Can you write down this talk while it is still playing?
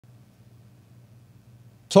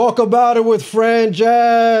Talk about it with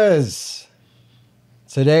Franjez.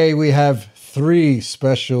 Today we have 3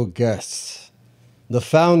 special guests. The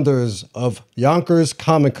founders of Yonkers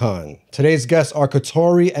Comic Con. Today's guests are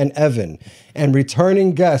Katori and Evan. And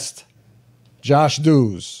returning guest, Josh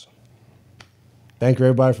Dooz. Thank you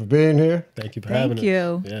everybody for being here. Thank you for having us. Thank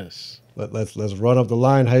you. Yes. Let's run up the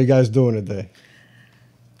line. How you guys doing today?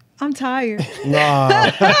 I'm tired.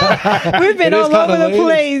 Nah. We've been all over the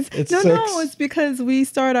place. It's No, 6. it's because we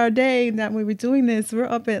start our day that when we're doing this, we're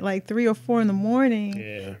up at like 3 or 4 in the morning.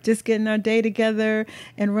 Yeah. Just getting our day together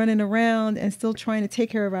and running around and still trying to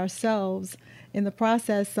take care of ourselves in the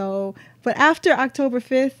process. So, but after October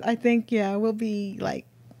 5th, I think, yeah, we'll be like,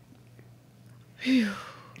 whew.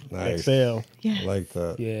 Nice. Exhale. Yes. I like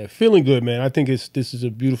that. Yeah, feeling good, man. I think this is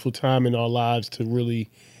a beautiful time in our lives to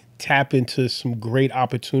really tap into some great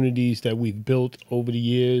opportunities that we've built over the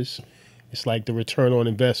years. It's like the return on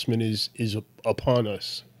investment is upon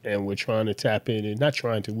us, and we're trying to tap in, and not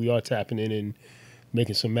trying to, we are tapping in and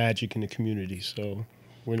making some magic in the community. So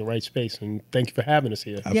we're in the right space, and thank you for having us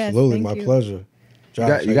here. Absolutely, Yes, my thank you. pleasure.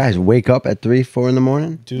 Josh, You guys wake up at 3, 4 in the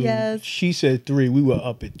morning? Dude, Yes. she said 3. We were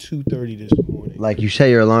up at 2:30 this morning. Like you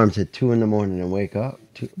set your alarms at 2 in the morning and wake up?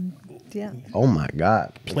 Yeah. Oh my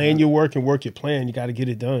God. Plan your work and work your plan. You got to get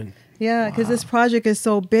it done. Yeah, because this project is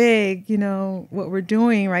so big, you know, what we're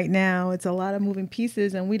doing right now, it's a lot of moving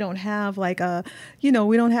pieces, and we don't have like a, we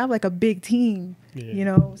don't have like a big team,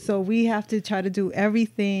 so we have to try to do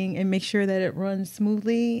everything and make sure that it runs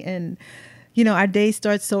smoothly. And, our day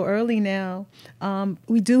starts so early now.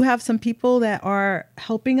 We do have some people that are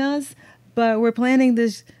helping us, but we're planning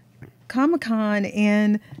this Comic-Con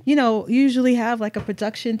and, usually have like a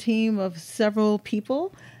production team of several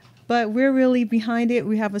people. But we're really behind it.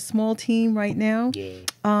 We have a small team right now. Yeah.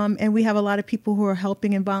 And we have a lot of people who are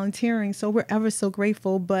helping and volunteering. So we're ever so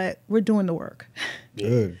grateful, but we're doing the work.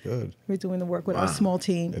 good. We're doing the work with our small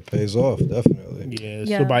team. It pays off, definitely. Yeah.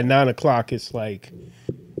 Yeah. So by 9 o'clock, it's like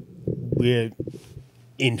we're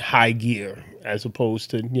in high gear, as opposed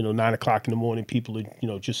to 9 o'clock in the morning. People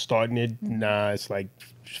are just starting it. Nah, it's like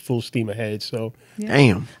full steam ahead. So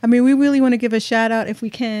Damn. I mean, we really want to give a shout out, if we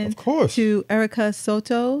can, Of course. to Erica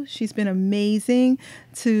Soto. She's been amazing.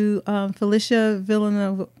 To Felicia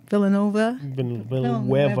Villanova.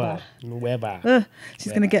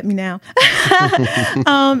 She's going to get me now.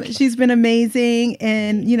 She's been amazing.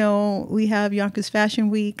 And, we have Yonkers Fashion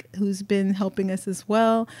Week, who's been helping us as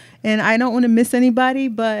well. And I don't want to miss anybody,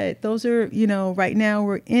 but those are, right now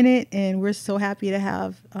we're in it. And we're so happy to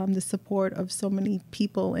have the support of so many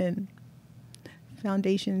people and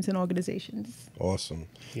foundations and organizations. Awesome.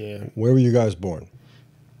 yeah. Where were you guys born?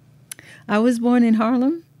 I was born in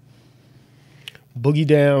Harlem. Boogie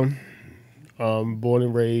down, born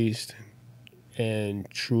and raised, and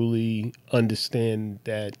truly understand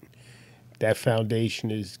that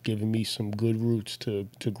foundation is giving me some good roots to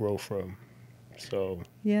grow from. So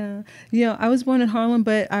Yeah. I was born in Harlem,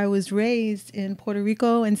 but I was raised in Puerto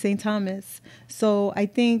Rico and St. Thomas. So I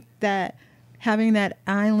think that having that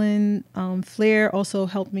island flair also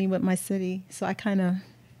helped me with my city. So I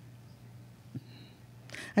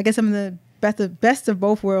guess I'm the best of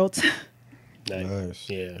both worlds. Nice.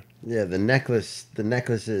 Yeah. Yeah, the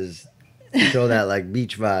necklaces show that like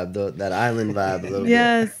beach vibe, that island vibe a little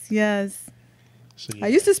Yes. So I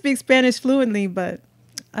used to speak Spanish fluently, but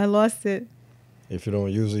I lost it. If you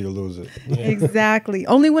don't use it, you lose it. Exactly.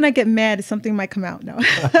 Only when I get mad, something might come out. No.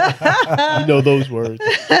 you know those words.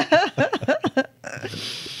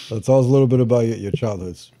 So tell us a little bit about your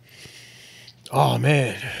childhoods. Oh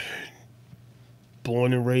man.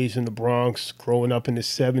 Born and raised in the Bronx, growing up in the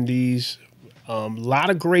 70s. A lot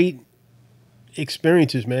of great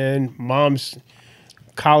experiences, man. Mom's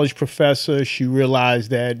college professor. She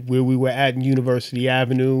realized that where we were at in University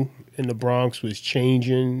Avenue in the Bronx was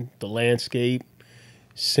changing the landscape.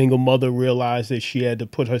 Single mother realized that she had to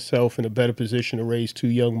put herself in a better position to raise 2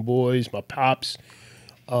 young boys. My pops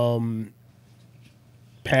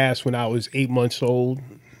passed when I was 8 months old.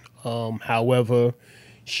 However,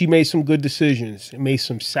 she made some good decisions and made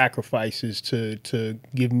some sacrifices to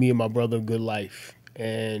give me and my brother a good life.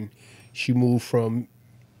 And she moved from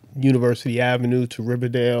University Avenue to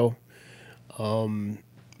Riverdale.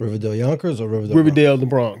 Riverdale Yonkers or Riverdale? Riverdale, the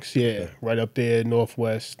Bronx, yeah, right up there,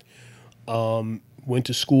 Northwest. Went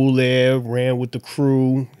to school there, ran with the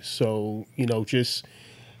crew. So, just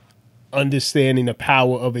understanding the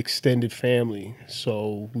power of extended family.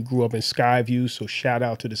 So we grew up in Skyview, so shout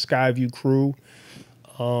out to the Skyview crew.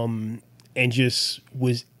 And just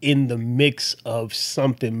was in the mix of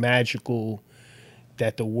something magical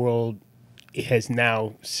that the world has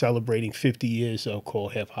now celebrating 50 years of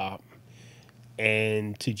called hip hop.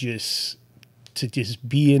 and to just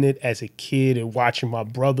be in it as a kid and watching my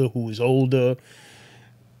brother who was older,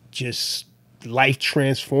 just life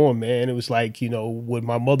transformed, man. It was like, you know, what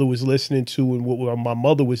my mother was listening to and what my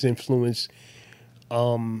mother was influenced,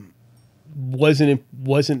 wasn't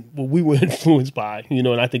what we were influenced by, you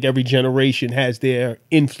know. And I think every generation has their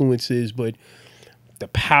influences, but the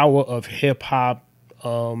power of hip hop,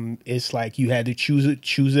 it's like you had to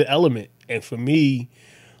choose an element. And for me,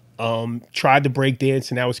 tried to break dance,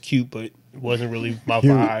 and that was cute, but it wasn't really my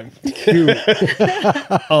vibe.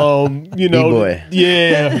 You know, B-boy.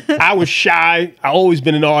 yeah, I was shy. I always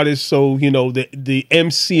been an artist, so you know, the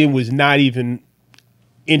MCing was not even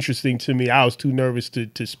interesting to me. I was too nervous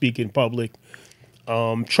to speak in public.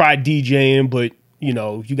 Tried DJing, but you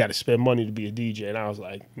know, you got to spend money to be a DJ, and I was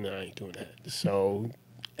like, no, I ain't doing that. So,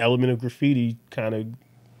 Element of Graffiti kind of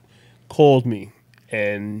called me,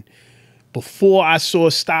 and before I saw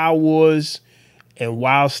Style Wars and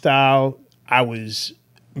Wild Style, I was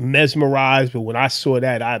mesmerized. But when I saw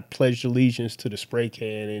that, I pledged allegiance to the spray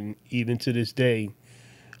can, and even to this day,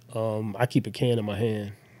 I keep a can in my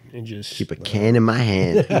hand and just Keep a can in my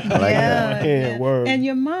hand. I like that. Yeah, word. And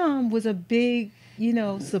your mom was a big, you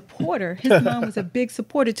know, supporter. His mom was a big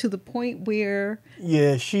supporter to the point where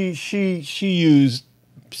Yeah, she used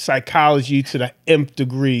psychology to the nth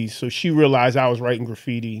degree. So she realized I was writing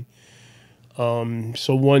graffiti.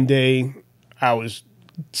 So one day I was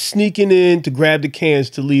sneaking in to grab the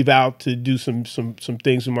cans to leave out to do some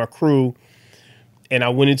things with my crew. And I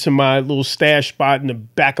went into my little stash spot in the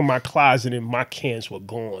back of my closet, and my cans were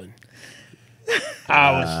gone.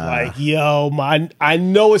 I was like, yo, I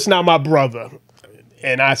know it's not my brother.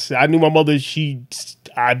 And I said, I knew my mother,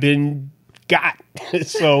 I've been got.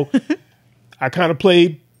 So I kind of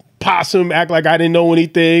played possum, act like I didn't know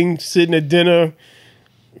anything, sitting at dinner,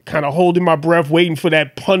 kind of holding my breath, waiting for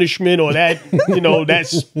that punishment or that, you know, that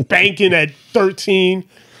spanking at 13.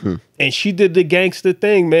 And she did the gangster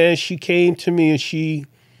thing, man. She came to me and she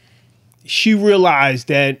realized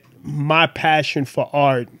that my passion for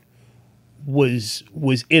art was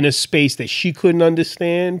in a space that she couldn't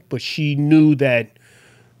understand, but she knew that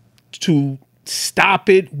to stop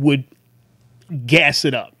it would gas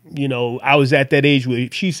it up. You know, I was at that age where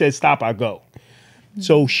if she said stop, I go.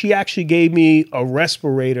 So she actually gave me a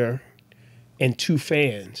respirator and 2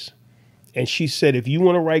 fans. And she said, if you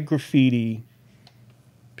want to write graffiti,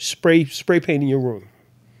 spray paint in your room.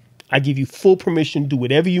 I give you full permission to do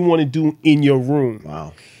whatever you want to do in your room.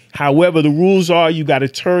 Wow. However, the rules are you got to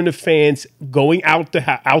turn the fans going out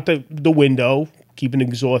the window, keeping the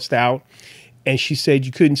exhaust out. And she said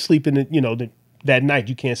you couldn't sleep in that night.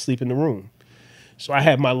 You can't sleep in the room. So I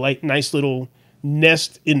had my nice little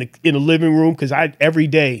nest in the living room because every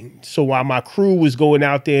day. So while my crew was going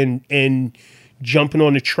out there and jumping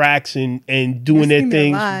on the tracks and doing their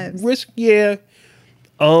things,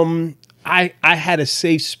 I had a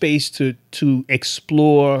safe space to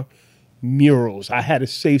explore murals. I had a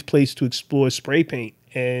safe place to explore spray paint.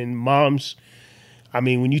 And mom's, I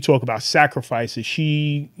mean, when you talk about sacrifices,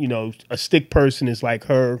 she, you know, a stick person is like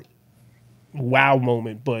her wow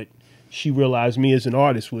moment, but she realized me as an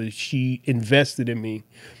artist was she invested in me.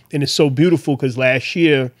 And it's so beautiful because last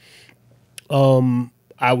year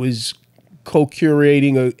I was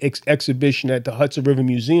co-curating an exhibition at the Hudson River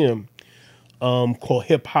Museum called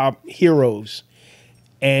Hip Hop Heroes.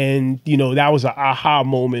 And, you know, that was an aha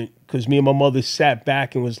moment because me and my mother sat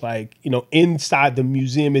back and was like, you know, inside the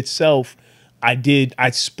museum itself,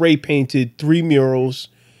 I spray painted 3 murals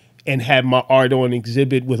and had my art on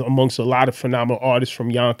exhibit with amongst a lot of phenomenal artists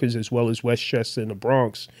from Yonkers as well as Westchester and the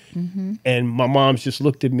Bronx. And my mom's just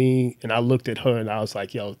looked at me and I looked at her and I was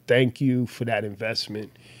like, yo, thank you for that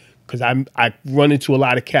investment. Because I run into a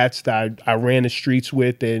lot of cats that I ran the streets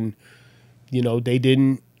with and, you know,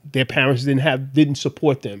 their parents didn't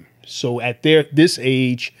support them. So at this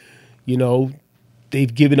age, you know,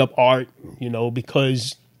 they've given up art, you know,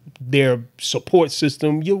 because their support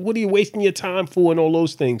system, what are you wasting your time for and all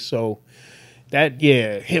those things. So that,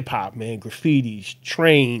 yeah, hip hop, man, graffitis,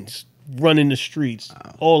 trains, running the streets,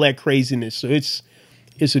 all that craziness. So it's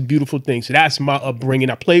a beautiful thing. So that's my upbringing.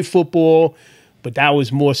 I played football, but that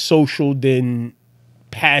was more social than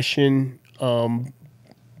passion.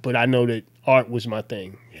 But I know that art was my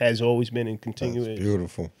thing. Has always been and continues. That's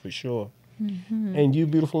beautiful. For sure. And you,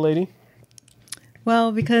 beautiful lady?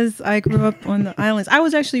 Well, because I grew up on the islands, I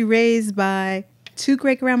was actually raised by 2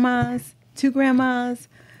 great-grandmas, 2 grandmas,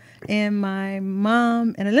 and my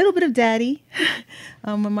mom, and a little bit of daddy,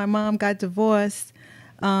 when my mom got divorced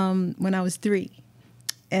when I was 3.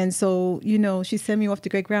 And so, you know, she sent me off to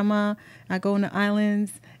great-grandma. I go on the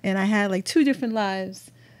islands, and I had like 2 different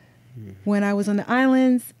lives. When I was on the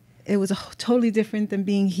islands, it was totally different than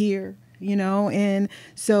being here, you know? And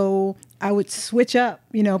so I would switch up,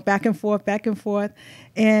 you know, back and forth, back and forth.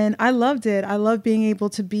 And I loved it. I loved being able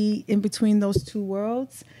to be in between those two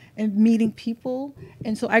worlds and meeting people.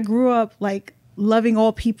 And so I grew up like loving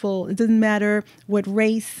all people. It doesn't matter what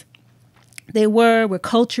race they were, what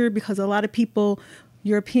culture, because a lot of people,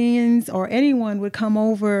 Europeans or anyone, would come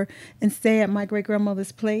over and stay at my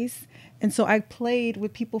great-grandmother's place. And so I played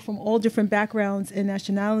with people from all different backgrounds and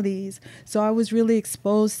nationalities. So I was really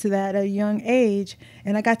exposed to that at a young age.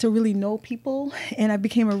 And I got to really know people, and I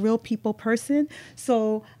became a real people person.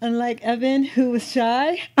 So unlike Evan, who was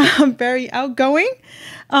shy, I'm very outgoing.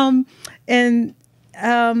 And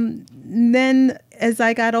then as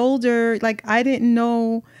I got older, like I didn't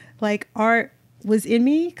know like art was in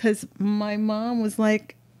me, because my mom was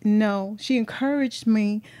like, no, she encouraged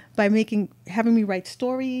me by having me write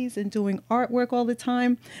stories and doing artwork all the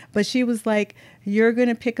time. But she was like, you're going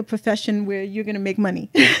to pick a profession where you're going to make money.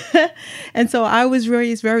 And so I was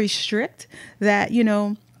raised very strict that, you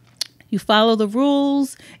know, you follow the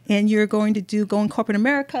rules and you're going to go in corporate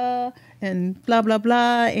America and blah, blah,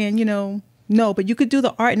 blah. And, you know, no, but you could do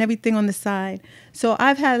the art and everything on the side. So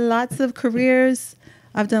I've had lots of careers.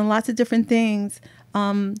 I've done lots of different things.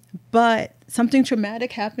 But something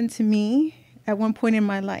traumatic happened to me at one point in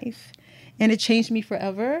my life, and it changed me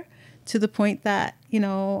forever, to the point that, you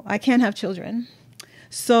know, I can't have children.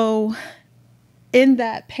 So in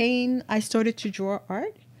that pain, I started to draw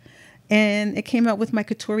art, and it came out with my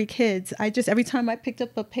Katori kids. Every time I picked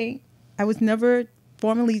up a paint, I was never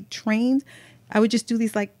formally trained. I would just do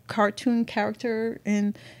these like cartoon character,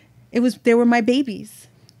 and they were my babies.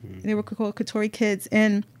 They were called Katori kids,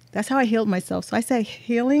 and that's how I healed myself. So I say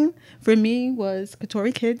healing for me was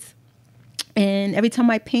Katori kids. And every time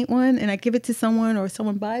I paint one and I give it to someone or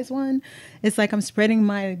someone buys one, it's like I'm spreading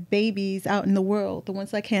my babies out in the world, the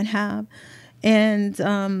ones I can't have. And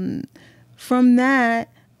from that,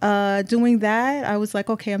 doing that, I was like,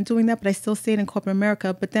 okay, I'm doing that, but I still stayed in corporate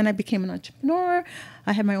America. But then I became an entrepreneur.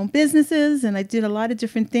 I had my own businesses, and I did a lot of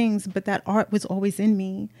different things, but that art was always in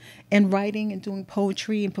me. And writing and doing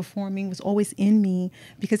poetry and performing was always in me,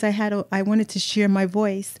 because I wanted to share my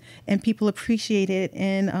voice, and people appreciate it.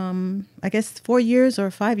 And I guess 4 years or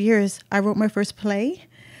 5 years, I wrote my first play.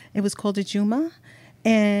 It was called Ajuma,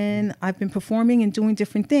 and I've been performing and doing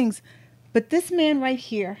different things. But this man right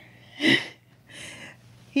here,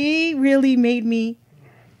 he really made me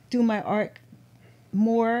do my art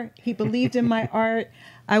more. He believed in my art.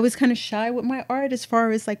 I was kind of shy with my art as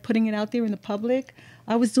far as like putting it out there in the public.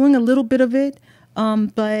 I was doing a little bit of it,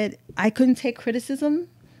 but I couldn't take criticism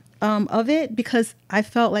of it, because I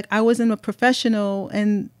felt like I wasn't a professional,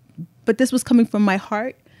 but this was coming from my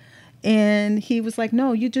heart. And he was like,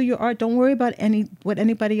 no, you do your art. Don't worry about what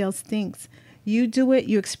anybody else thinks. You do it.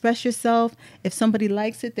 You express yourself. If somebody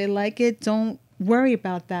likes it, they like it. Don't worry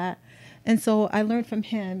about that. And so I learned from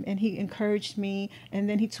him, and he encouraged me, and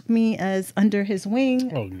then he took me as under his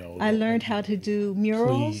wing. Oh, no. I learned how to do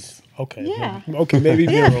murals. Please. Okay. Yeah. Okay, maybe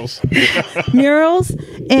murals. Murals.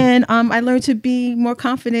 And I learned to be more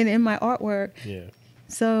confident in my artwork. Yeah.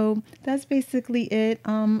 So that's basically it.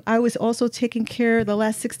 I was also taking care, the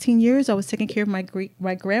last 16 years, I was taking care of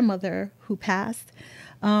my grandmother who passed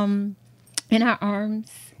in our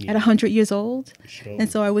arms. At 100 years old. Sure. And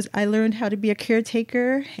so I learned how to be a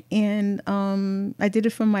caretaker, and I did it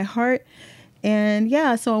from my heart. And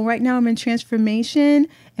yeah, so right now I'm in transformation.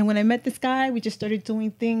 And when I met this guy, we just started doing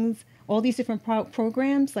things, all these different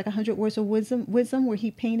programs, like 100 Words of Wisdom, where he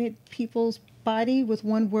painted people's body with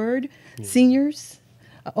one word, seniors,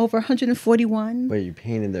 over 141. Wait, you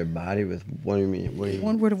painted their body with, what do you mean?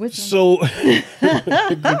 One word of wisdom. So,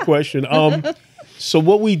 good question. So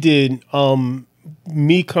what we did,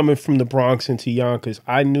 me coming from the Bronx into Yonkers,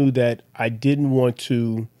 I knew that I didn't want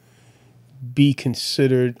to be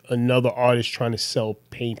considered another artist trying to sell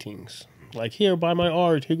paintings. Like, here, buy my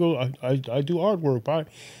art. Here go, I do artwork. Buy.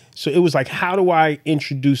 So it was like, how do I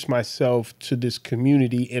introduce myself to this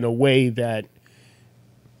community in a way that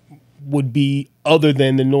would be other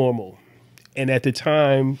than the normal? And at the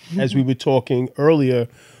time, as we were talking earlier,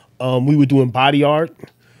 we were doing body art.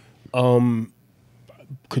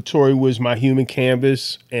 Katori was my human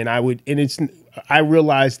canvas, and I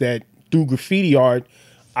realized that through graffiti art,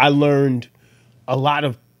 I learned a lot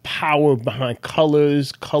of power behind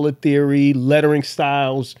colors, color theory, lettering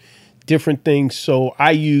styles, different things. So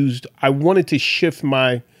I wanted to shift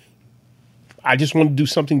I just wanted to do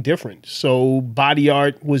something different. So body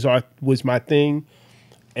art was my thing,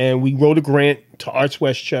 and we wrote a grant to Arts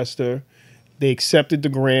Westchester. They accepted the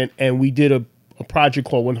grant, and we did a project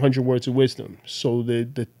called 100 Words of Wisdom. So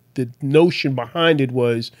the the notion behind it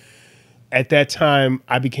was, at that time,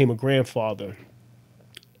 I became a grandfather.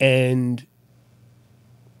 And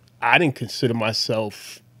I didn't consider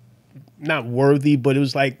myself not worthy, but it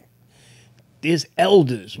was like, there's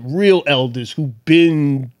elders, real elders who've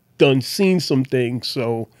seen some things.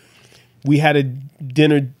 So we had a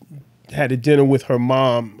dinner with her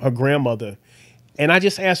mom, her grandmother. And I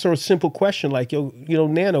just asked her a simple question like, yo,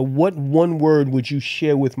 Nana, what one word would you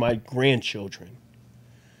share with my grandchildren?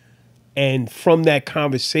 And from that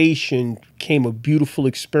conversation came a beautiful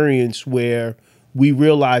experience where we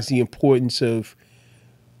realized the importance of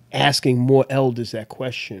asking more elders that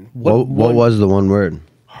question. What was the one word?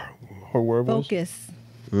 Her word was? Focus.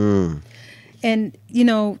 Mm. And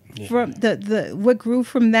from the what grew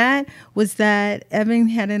from that was that Evan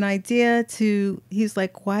had an idea he's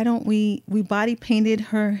like, why don't we body painted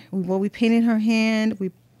her, we painted her hand,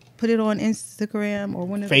 we put it on Instagram or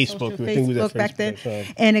one of Facebook, the Facebook back then,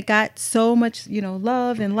 and it got so much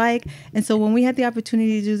love and like. And so when we had the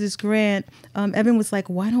opportunity to do this grant, Evan was like,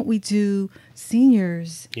 why don't we do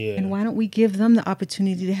seniors, and why don't we give them the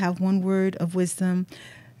opportunity to have one word of wisdom?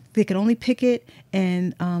 They can only pick it,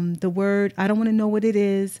 and the word, I don't want to know what it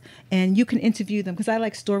is, and you can interview them, because I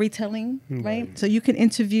like storytelling, right? So you can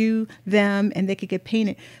interview them, and they could get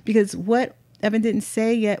painted. Because what Evan didn't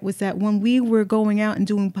say yet was that when we were going out and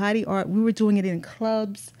doing body art, we were doing it in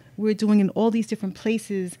clubs, we were doing it in all these different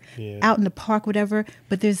places, out in the park, whatever,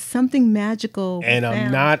 but there's something magical. And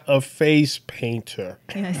I'm not a face painter.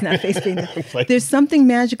 Yeah, it's not a face painter. There's something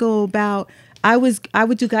magical about, I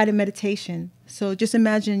would do guided meditation. So just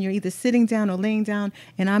imagine you're either sitting down or laying down,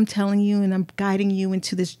 and I'm telling you and I'm guiding you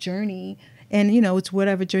into this journey. And, it's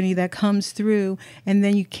whatever journey that comes through. And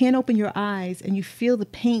then you can't open your eyes, and you feel the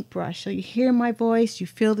paintbrush. So you hear my voice, you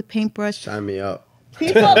feel the paintbrush. Sign me up.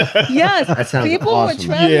 People, yes, That sounds people awesome.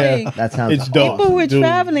 were traveling. Yeah, That sounds it's awesome. dope. People were Dude.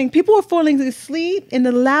 traveling. People were falling asleep in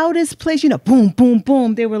the loudest place. Boom, boom,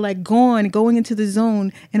 boom. They were like going into the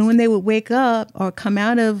zone. And when they would wake up or come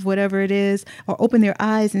out of whatever it is or open their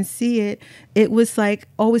eyes and see it, it was like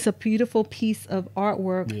always a beautiful piece of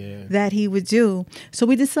artwork that he would do. So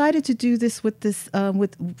we decided to do this with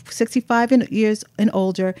 65 years and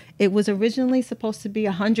older. It was originally supposed to be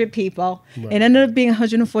 100 people. Right. It ended up being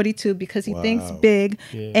 142 because he thinks big.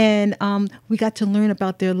 Yeah. And we got to learn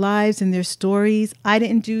about their lives and their stories. I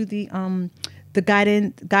didn't do the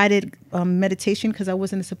guided meditation because I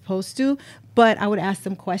wasn't supposed to, but I would ask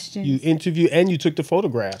them questions. You interview and you took the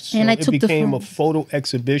photographs. So and I took it became a photo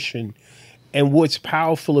exhibition. And what's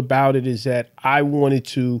powerful about it is that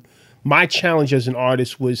my challenge as an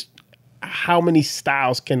artist was, how many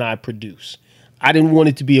styles can I produce? I didn't want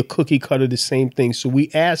it to be a cookie cutter, the same thing. So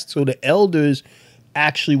we asked, so the elders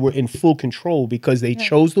actually were in full control because they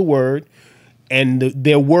chose the word, and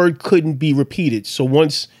their word couldn't be repeated. So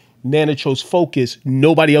once Nana chose focus,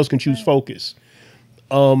 nobody else can choose focus.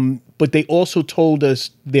 But they also told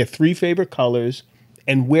us their 3 favorite colors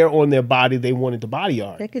and where on their body they wanted the body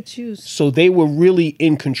art. They could choose. So they were really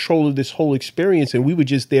in control of this whole experience, and we were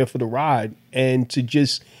just there for the ride. And to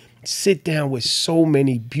just sit down with so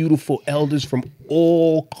many beautiful elders from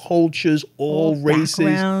all cultures, all races.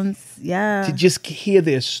 Backgrounds, yeah. To just hear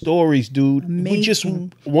their stories, dude. Amazing. With just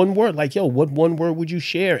one word, like, yo, what one word would you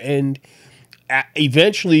share? And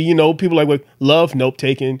eventually, people are like, love, nope,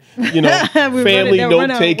 taken. Family, nope,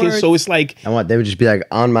 taken. So it's like, they would just be like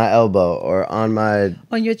on my elbow or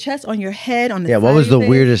on your chest, on your head, on the side. What was the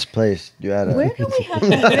weirdest place you had? Where do we have the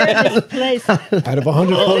weirdest place? Out of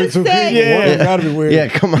 142 people, Yeah. one gotta be weird. Yeah,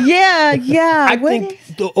 come on. Yeah. I think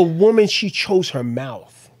a woman, she chose her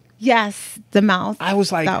mouth. Yes, the mouth. I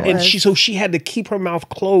was like, she had to keep her mouth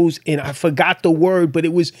closed, and I forgot the word, but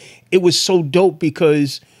it was so dope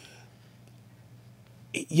because,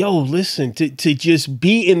 yo, listen, to just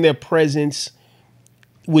be in their presence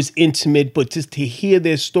was intimate, but just to hear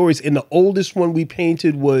their stories. And the oldest one we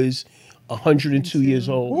painted was 102 years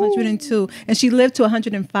old. 102. And she lived to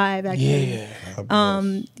 105, actually.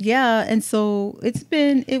 Yeah. And so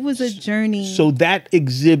it was a journey. So that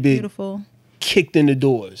exhibit beautiful. Kicked in the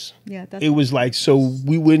doors. Yeah, it was like, so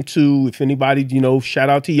we went to, if anybody, shout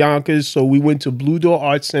out to Yonkers. So we went to Blue Door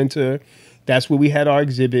Art Center. That's where we had our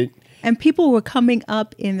exhibit. And people were coming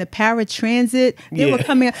up in the paratransit. They were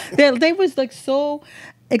coming up. They was like so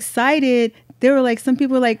excited. They were like, some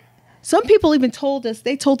people even told us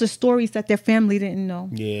stories that their family didn't know.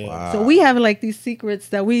 Yeah. Wow. So we have like these secrets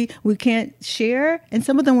that we can't share. And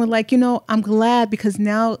some of them were like, I'm glad because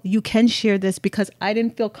now you can share this because I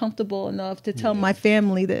didn't feel comfortable enough to tell my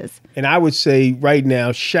family this. And I would say right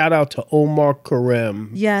now, shout out to Omar Karem.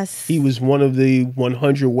 Yes. He was one of the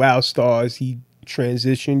 100 Wow Stars. He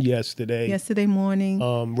transitioned yesterday. Yesterday morning.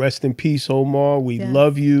 Rest in peace, Omar. We Yes.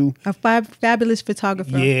 love you. A fabulous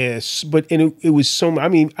photographer. Yes, but and it was so. I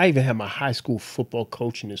mean, I even had my high school football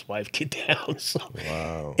coach and his wife get down. So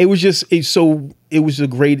Wow. it was just it was a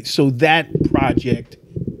great. So that project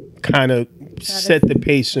kind of set the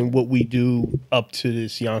pace in what we do up to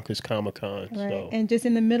this Yonkers Comic Con. Right. So. And just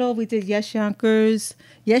in the middle, we did Yes Yonkers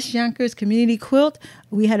Community Quilt.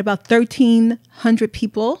 We had about 1,300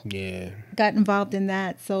 people Yeah. got involved in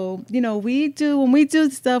that. So, you know, when we do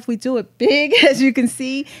stuff, we do it big, as you can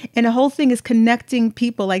see. And the whole thing is connecting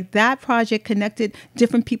people. Like that project connected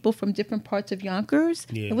different people from different parts of Yonkers.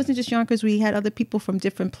 Yeah. It wasn't just Yonkers. We had other people from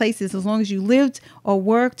different places. As long as you lived or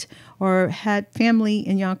worked or had family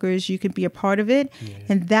in Yonkers, you could be a part of it. Yeah.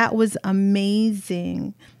 And that was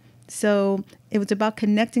amazing. So it was about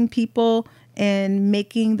connecting people and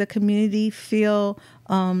making the community feel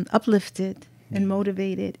uplifted and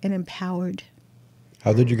motivated and empowered.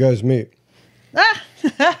 How did you guys meet?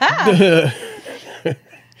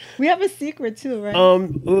 We have a secret too, right?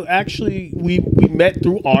 Well, actually, we met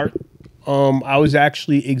through art. I was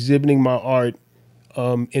actually exhibiting my art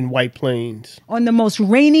in White Plains. On the most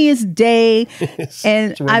rainiest day.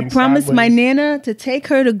 And I raining promised my sideways. Nana to take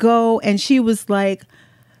her to go, and she was like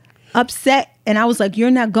upset. And I was like,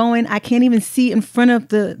 "You're not going. I can't even see in front of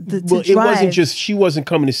the Well, to it drive." wasn't just, she wasn't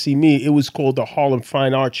coming to see me. It was called the Harlem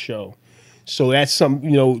Fine Arts Show. So that's some,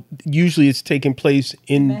 you know, usually it's taking place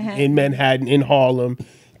in Manhattan, in Harlem.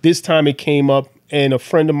 This time it came up, and a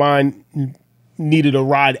friend of mine needed a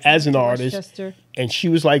ride as an artist. Westchester. And she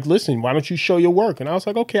was like, "Listen, why don't you show your work?" And I was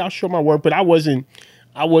like, "Okay, I'll show my work." But I wasn't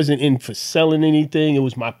in for selling anything. It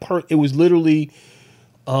was it was literally,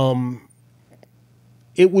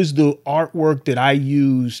 it was the artwork that I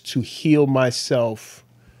used to heal myself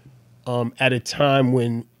at a time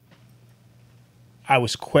when I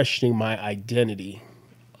was questioning my identity.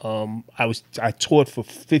 I taught for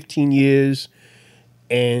 15 years,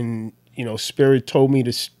 and you know, Spirit told me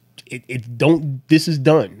this is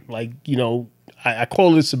done. Like, you know, I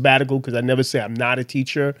call it a sabbatical because I never say I'm not a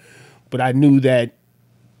teacher, but I knew that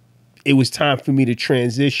it was time for me to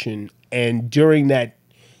transition. And during that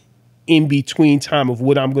in between time of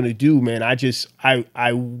what I'm going to do, man,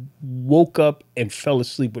 I woke up and fell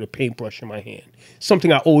asleep with a paintbrush in my hand.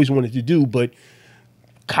 Something I always wanted to do, but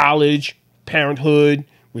college, parenthood,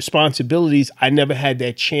 responsibilities, I never had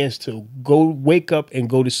that chance to wake up and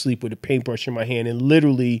go to sleep with a paintbrush in my hand. And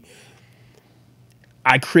literally,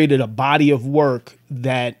 I created a body of work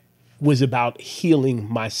that was about healing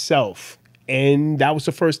myself. And that was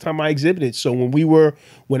the first time I exhibited. So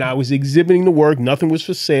when I was exhibiting the work, nothing was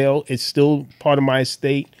for sale. It's still part of my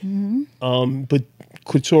estate. Mm-hmm. But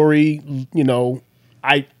Katori, you know,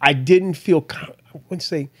 I didn't feel, I wouldn't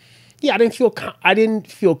say, yeah, I didn't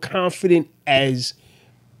feel confident as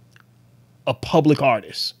a public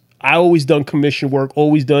artist. I always done commission work,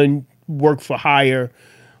 always done work for hire,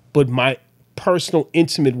 but my personal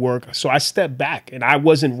intimate work. So I stepped back, and I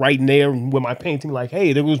wasn't right there with my painting like,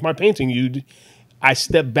 "Hey, there was my painting." I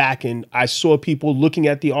stepped back and I saw people looking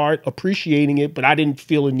at the art, appreciating it, but I didn't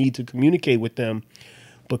feel a need to communicate with them.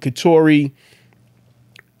 But Katori,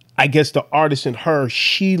 I guess the artist in her,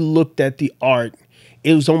 she looked at the art.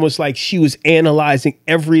 It was almost like she was analyzing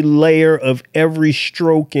every layer of every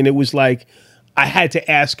stroke. And it was like, I had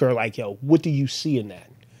to ask her, like, "Yo, what do you see in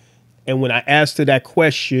that?" And when I asked her that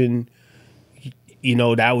question, you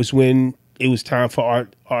know, that was when it was time for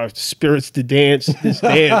our spirits to dance this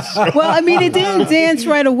dance. Well, I mean, it didn't dance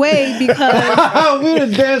right away because We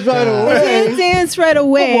didn't dance right it away. didn't dance right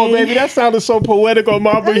away. Come on, baby, that sounded so poetic on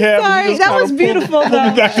my behalf. Sorry, that was beautiful, though.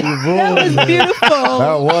 That was beautiful.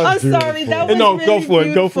 That was I'm beautiful. sorry, that was No, really go for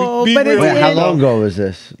it. Go for it. beautiful, Be but it real. Wait, how didn't- long ago was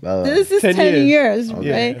this? by the way? This is 10 10 years,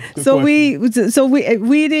 Yeah, right? good So question.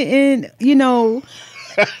 we didn't, you know,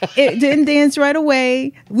 it didn't dance right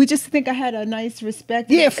away. We just think I had a nice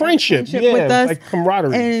respect. Yeah, friendship. Yeah, with us. like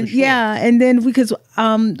camaraderie, And for sure. yeah, and then because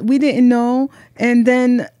we didn't know, and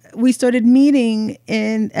then we started meeting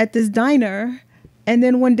at this diner, and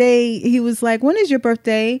then one day he was like, "When is your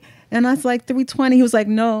birthday?" And I was like, 3/20. He was like,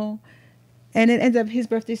 "No." And it ended up his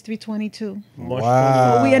birthday's 3/22.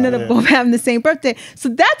 Wow. So we ended up both having the same birthday. So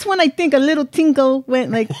that's when I think a little tingle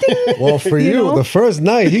went like, ding. Well, for you, know? the first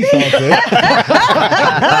night he felt it.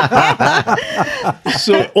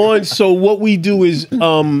 So what we do is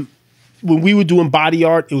when we were doing body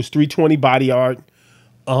art, it was 320 body art.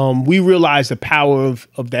 We realized the power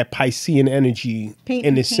of that Piscean energy Paint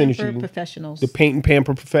and the and pamper synergy. professionals. The paint and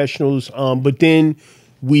pamper professionals. But then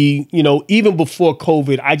we, you know, even before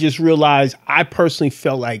COVID, I just realized I personally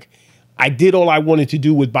felt like I did all I wanted to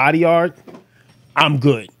do with body art. I'm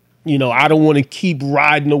good. You know, I don't want to keep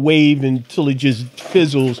riding the wave until it just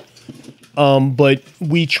fizzles. But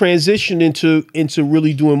we transitioned into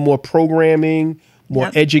really doing more programming,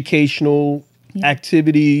 more educational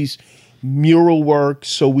activities, mural work.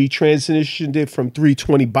 So we transitioned it from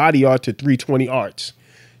 320 body art to 320 arts.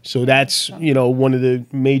 So that's, you know, one of the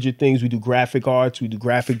major things. We do graphic arts, we do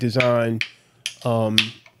graphic design, and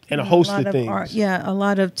a host of things. Art. Yeah, a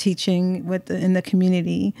lot of teaching in the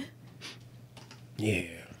community. Yeah.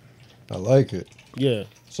 I like it. Yeah.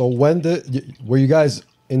 So were you guys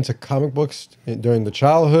into comic books during the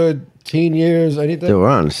childhood, teen years, anything? Dude, we're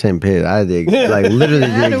on the same page. I think like literally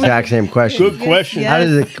the exact same question. Good question.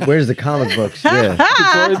 Yes. Where's the comic books?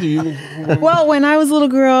 Yeah. Well, when I was a little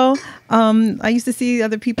girl, I used to see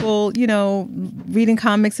other people, you know, reading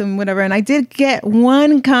comics and whatever. And I did get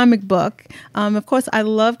one comic book. Of course, I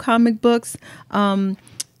love comic books.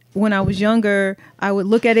 When I was younger, I would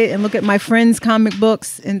look at it and look at my friends' comic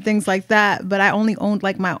books and things like that. But I only owned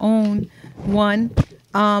like my own one.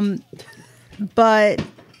 But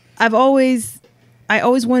I always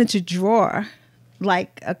wanted to draw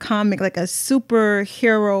like a comic, like a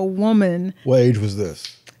superhero woman. What age was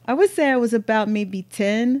this? I would say I was about maybe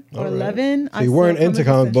 10 or 11. So you weren't into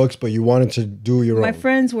comic books, but you wanted to do your own. My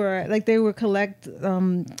friends were like, they would collect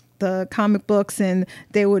the comic books, and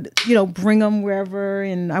they would, you know, bring them wherever,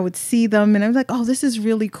 and I would see them, and I was like, oh, this is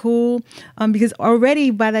really cool. Because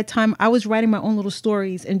already by that time I was writing my own little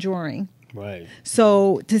stories and drawing. Right.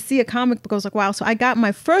 So to see a comic book, I was like, wow. So I got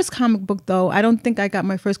my first comic book, though. I don't think I got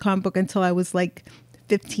my first comic book until I was like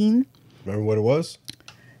 15. Remember what it was?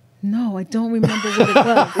 No, I don't remember what it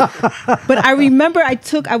was. But I remember I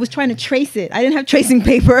was trying to trace it. I didn't have tracing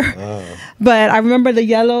paper. But I remember the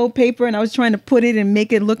yellow paper, and I was trying to put it and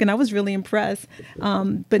make it look, and I was really impressed.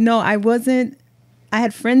 But no, I wasn't. I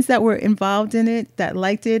had friends that were involved in it, that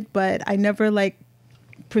liked it, but I never like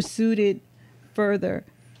pursued it further.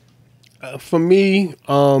 For me,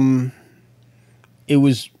 it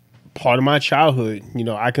was part of my childhood. You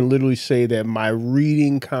know, I can literally say that my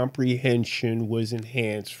reading comprehension was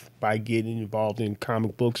enhanced by getting involved in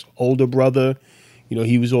comic books. Older brother, you know,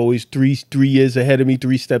 he was always three years ahead of me,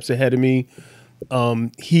 3 steps ahead of me.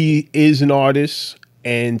 He is an artist,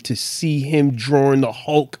 and to see him drawing the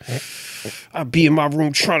Hulk, I'd be in my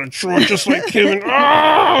room trying to draw just like him,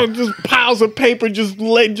 and just piles of paper,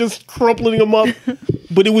 just crumpling them up.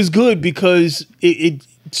 But it was good because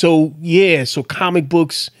so comic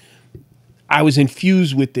books, I was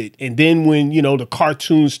infused with it. And then when, you know, the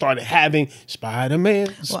cartoons started having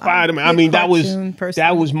Spider-Man, I mean, that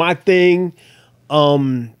was my thing.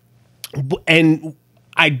 And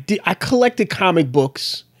I collected comic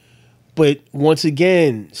books, but once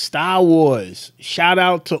again, Star Wars, shout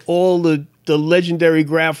out to all the legendary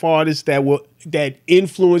graph artists that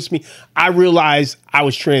influenced me. I realized I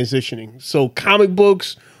was transitioning. So comic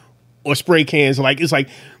books or spray cans, it's like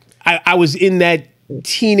I was in that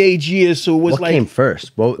teenage years. So it was what came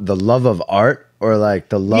first? The love of art or like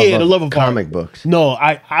the love of comic books? No,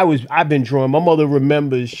 I've been drawing. My mother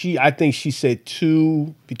remembers. I think she said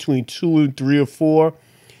between 2 and 3 or 4.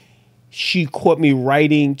 She caught me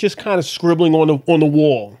writing, just kind of scribbling on the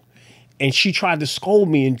wall. And she tried to scold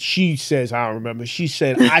me, and she says, I don't remember. She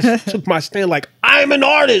said, I took my stand like, I'm an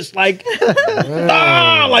artist. Like,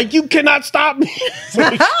 like you cannot stop me.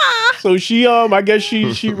 So she, I guess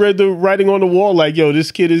she read the writing on the wall like, yo,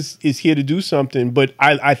 this kid is here to do something. But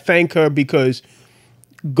I thank her because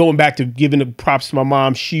going back to giving the props to my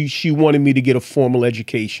mom, she wanted me to get a formal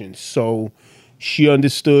education. So she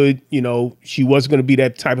understood, you know, she wasn't going to be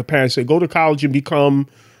that type of parent say, go to college and become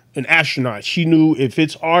an astronaut. She knew if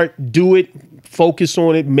it's art, do it, focus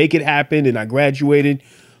on it, make it happen. And I graduated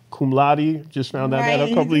cum laude. Just found out that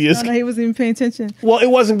a couple of years ago. He wasn't even paying attention. Well, it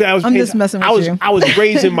wasn't that. I'm just messing with you. I was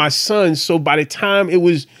raising my son. So by the time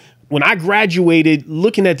when I graduated,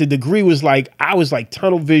 looking at the degree I was like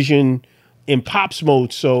tunnel vision in pops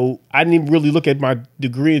mode. So I didn't even really look at my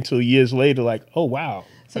degree until years later. Like, oh, wow.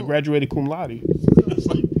 I graduated cum laude.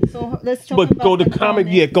 So let's talk but about go to comic.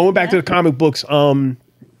 Yeah, going back to the comic books.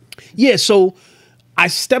 Yeah, so I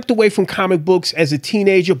stepped away from comic books as a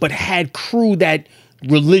teenager, but had crew that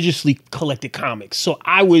religiously collected comics. So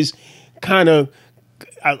I was kind of,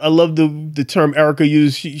 I love the term Erica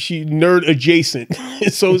used, she nerd adjacent.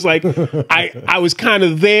 So it's like, I was kind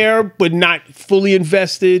of there, but not fully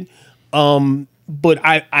invested. But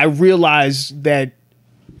I realized that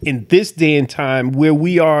in this day and time where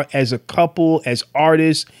we are as a couple, as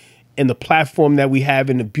artists, and the platform that we have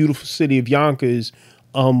in the beautiful city of Yonkers,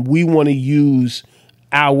 we want to use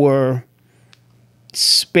our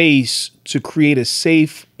space to create a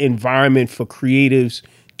safe environment for creatives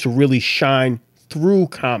to really shine through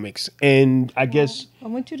comics, and I guess I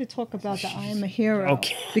want you to talk about the I Am a Hero.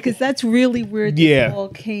 Okay. Because that's really where this all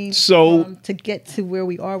came from to get to where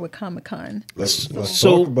we are with Comic-Con. Let's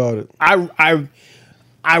talk about it.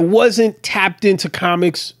 I wasn't tapped into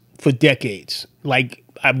comics for decades. Like,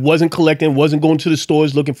 I wasn't collecting, wasn't going to the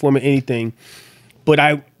stores looking for them or anything. But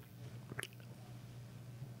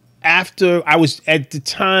after I was, at the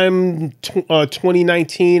time,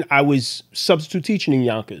 2019, I was substitute teaching in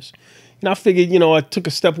Yonkers. And I figured, you know, I took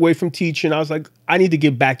a step away from teaching. I was like, I need to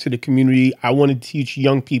give back to the community. I want to teach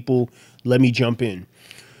young people. Let me jump in.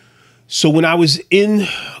 So when I was in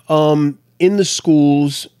the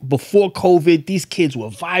schools before COVID, these kids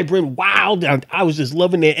were vibrant, wild. I was just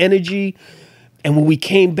loving their energy. And when we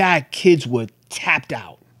came back, kids were tapped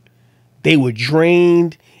out. They were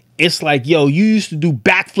drained. It's like, yo, you used to do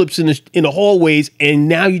backflips in the hallways, and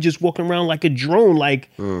now you're just walking around like a drone.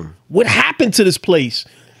 Like, what happened to this place?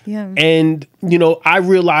 Yeah. And, you know, I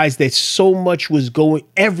realized that so much was going,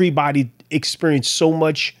 everybody experienced so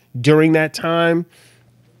much during that time,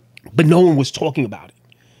 but no one was talking about it.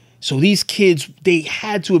 So these kids, they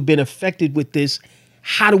had to have been affected with this.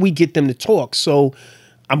 How do we get them to talk? So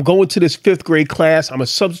I'm going to this 5th grade class. I'm a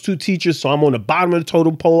substitute teacher, so I'm on the bottom of the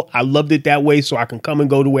totem pole. I loved it that way, so I can come and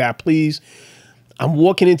go the way I please. I'm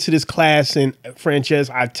walking into this class, and Franjez,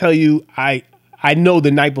 I tell you, I know the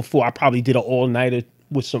night before I probably did an all-nighter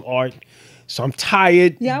with some art. So I'm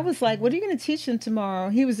tired. Yeah, I was like, what are you going to teach them tomorrow?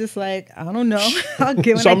 He was just like, I don't know. I'll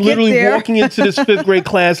get when So I I'm get literally there. walking into this 5th grade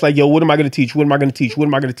class like, yo, what am I going to teach? What am I going to teach? What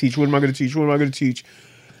am I going to teach? What am I going to teach? What am I going to teach?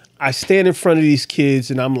 I stand in front of these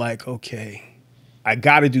kids, and I'm like, okay, I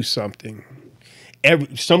got to do something.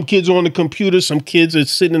 Some kids are on the computer. Some kids are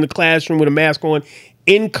sitting in the classroom with a mask on.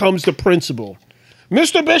 In comes the principal.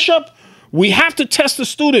 Mr. Bishop, we have to test the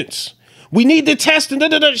students. We need to test. And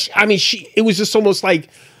I mean, it was just almost like,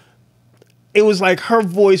 it was like her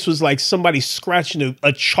voice was like somebody scratching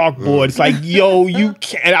a chalkboard. It's like, yo, you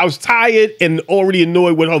can't. And I was tired and already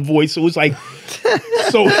annoyed with her voice. It was like,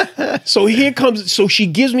 so here comes, so she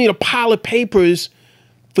gives me a pile of papers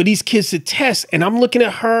for these kids to test. And I'm looking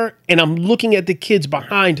at her and I'm looking at the kids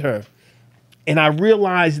behind her. And I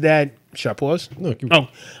realized that, should I pause? No,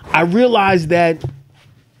 I realized that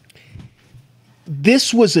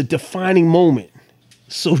this was a defining moment.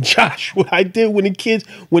 So Josh, what I did when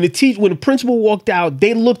the principal walked out,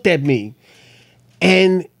 they looked at me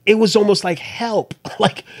and it was almost like, help,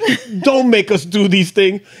 like, don't make us do these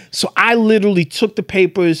things. So I literally took the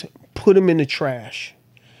papers, put them in the trash.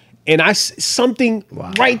 And something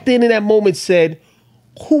right then in that moment said,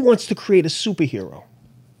 who wants to create a superhero?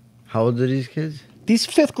 How old are these kids? These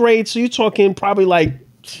 5th grade, so you're talking probably like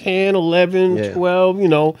 10, 11, 12, you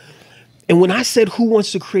know. And when I said, who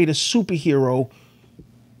wants to create a superhero,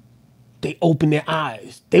 they opened their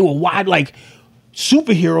eyes. They were wide, like,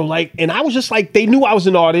 superhero, like, and I was just like, they knew I was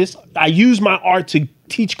an artist. I used my art to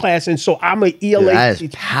teach class, and so I'm an ELA. Dude, that is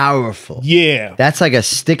powerful. Yeah. That's like a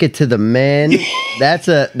stick it to the man. That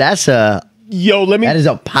is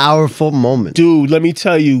a powerful moment. Dude, let me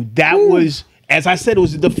tell you, that was, as I said, it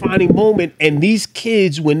was a defining moment. And these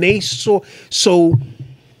kids, when they saw, so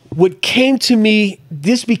what came to me,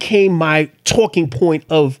 this became my talking point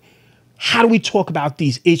of how do we talk about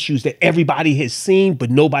these issues that everybody has seen,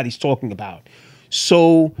 but nobody's talking about?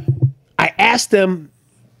 So I asked them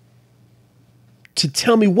to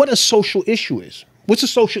tell me what a social issue is. What's a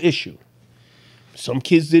social issue? Some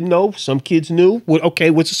kids didn't know. Some kids knew. Well,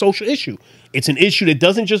 okay, what's a social issue? It's an issue that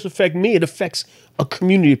doesn't just affect me. It affects a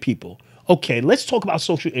community of people. Okay, let's talk about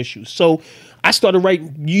social issues. So I started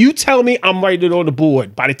writing. You tell me, I'm writing it on the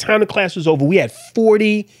board. By the time the class was over, we had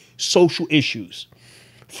 40 social issues.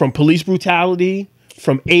 From police brutality,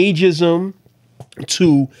 from ageism,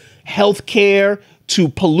 to healthcare, to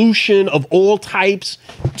pollution of all types,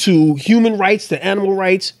 to human rights, to animal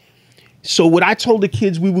rights. So what I told the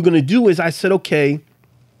kids we were going to do is I said, okay,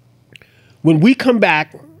 when we come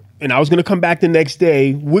back, and I was going to come back the next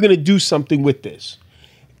day, we're going to do something with this.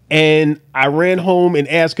 And I ran home and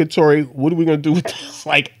asked Katori, what are we going to do with this?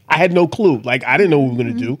 Like, I had no clue. Like, I didn't know what we were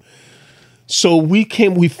going to do. So we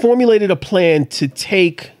formulated a plan to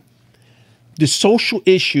take the social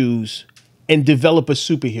issues and develop a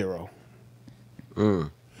superhero.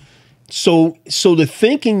 So the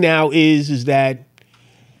thinking now is that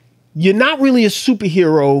you're not really a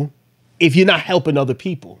superhero if you're not helping other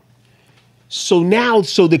people. So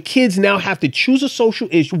the kids now have to choose a social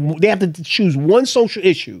issue. They have to choose one social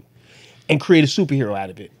issue and create a superhero out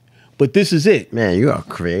of it. But this is it. Man, you are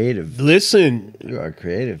creative. Listen. You are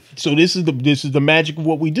creative. So this is the magic of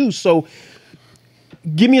what we do. So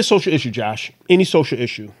give me a social issue, Josh. Any social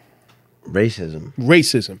issue. Racism.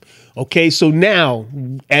 Racism. Okay, so now,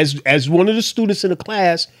 as one of the students in the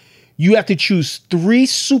class, you have to choose 3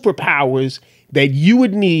 superpowers that you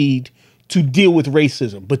would need to deal with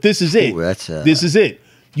racism. But this is it. Ooh, this is it.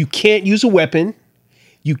 You can't use a weapon.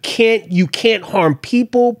 You can't harm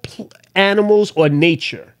people, animals, or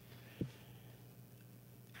nature.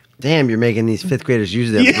 Damn, you're making these 5th graders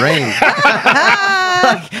use their brain.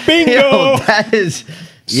 Bingo. Yo, that is.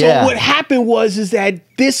 So what happened is that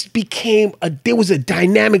this became there was a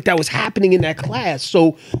dynamic that was happening in that class.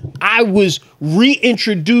 So I was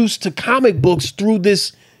reintroduced to comic books through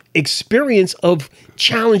this experience of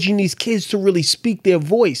challenging these kids to really speak their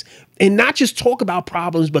voice and not just talk about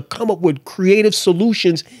problems, but come up with creative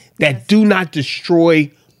solutions that do not destroy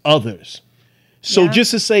others. So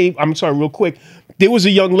just to say, I'm sorry, real quick, there was a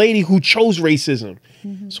young lady who chose racism.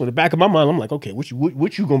 So in the back of my mind, I'm like, okay, what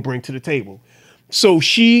you gonna bring to the table? So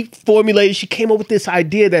she came up with this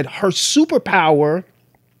idea that her superpower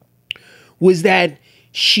was that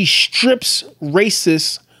she strips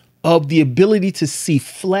racists of the ability to see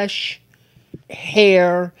flesh,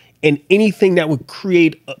 hair, and anything that would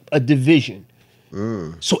create a division.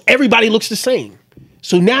 So everybody looks the same.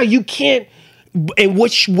 So now you can't, and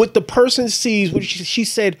what the person sees, what she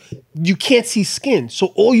said, you can't see skin. So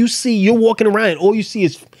all you see, you're walking around, and all you see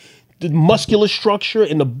is the muscular structure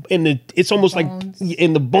and the it's almost bones. like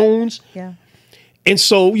in the bones. Yeah. And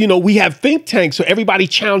so, we have think tanks, so everybody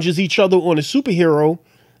challenges each other on a superhero.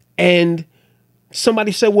 And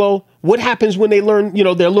somebody said, well, what happens when they learn, they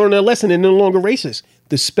learn their lesson and they're no longer racist?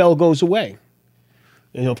 The spell goes away.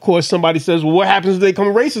 And of course, somebody says, well, what happens if they become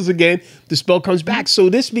racist again? The spell comes back. So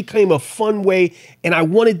this became a fun way, and I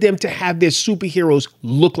wanted them to have their superheroes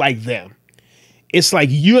look like them. It's like,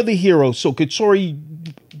 you're the hero. So Katori,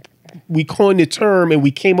 we coined the term, and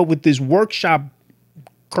we came up with this workshop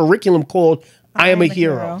curriculum called I Am a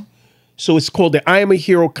Hero. So it's called the I Am a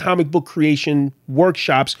Hero comic book creation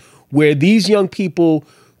workshops, where these young people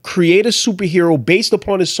create a superhero based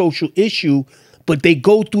upon a social issue, but they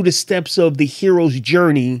go through the steps of the hero's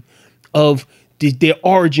journey of their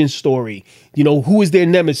origin story. Who is their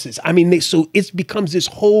nemesis? I mean, so it becomes this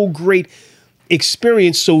whole great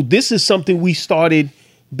experience. So this is something we started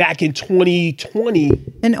back in 2020.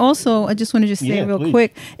 And also, I just want to just say please.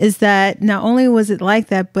 quick, is that not only was it like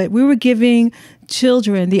that, but we were giving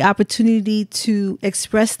children the opportunity to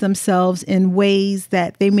express themselves in ways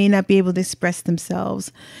that they may not be able to express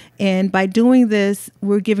themselves. And by doing this,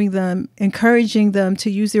 we're encouraging them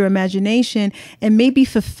to use their imagination and maybe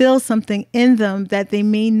fulfill something in them that they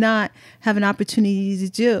may not have an opportunity to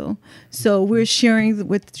do. So we're showing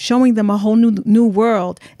them a whole new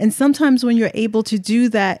world. And sometimes when you're able to do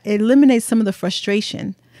that, it eliminates some of the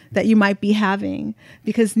frustration that you might be having,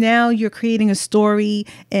 because now you're creating a story,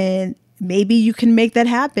 and maybe you can make that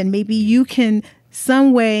happen. Maybe you can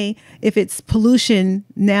some way, if it's pollution,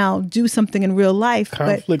 now do something in real life.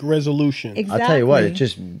 Conflict resolution. Exactly. I'll tell you what,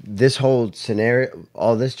 this whole scenario,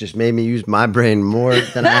 all this just made me use my brain more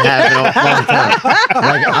than I have in a long time.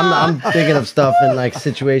 Like I'm thinking of stuff in like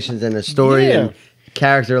situations and a story and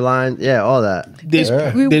character line, all that. There's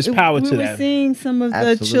power to that. We were seeing some of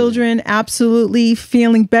the children absolutely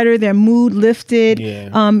feeling better, their mood lifted,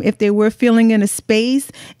 if they were feeling in a space,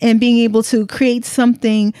 and being able to create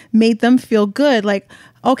something made them feel good. Like,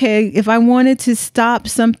 okay, if I wanted to stop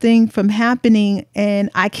something from happening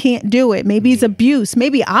and I can't do it, maybe it's abuse,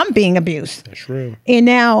 maybe I'm being abused. That's true. And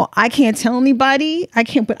now I can't tell anybody,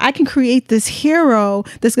 but I can create this hero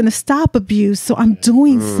that's going to stop abuse. So I'm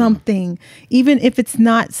doing something, even if it's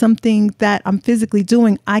not something that I'm physically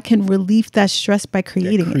doing, I can relieve that stress by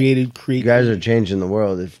creating it. You guys are changing the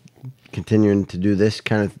world. If continuing to do this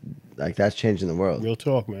kind of, like, that's changing the world. Real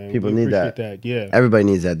talk, man. People We need that. appreciate that. Yeah. Everybody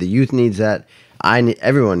needs that. The youth needs that.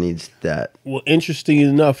 Everyone needs that. Well, interesting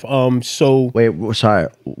enough, so wait, sorry.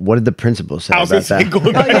 What did the principal say about that? Let's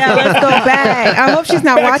go back. I hope she's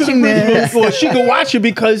not watching this. Well, she can watch it,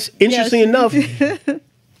 because interesting enough,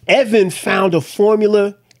 Evan found a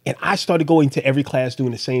formula, and I started going to every class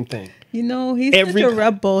doing the same thing. He's such a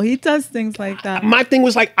rebel. He does things like that. My thing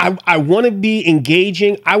was like, I want to be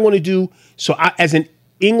engaging. I want to do so. As an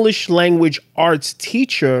English language arts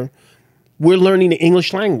teacher, we're learning the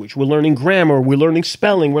English language. We're learning grammar. We're learning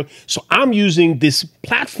spelling. So I'm using this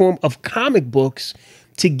platform of comic books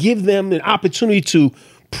to give them an opportunity to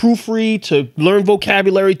proofread, to learn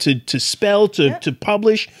vocabulary, to spell, to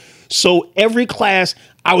publish. So every class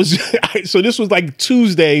so this was like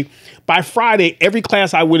Tuesday. By Friday, every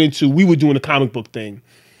class I went into, we were doing a comic book thing.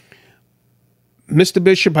 Mr.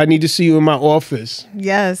 Bishop, I need to see you in my office.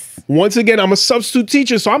 Yes. Once again, I'm a substitute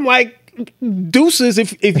teacher, so I'm like, deuces,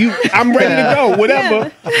 if you, I'm ready to go,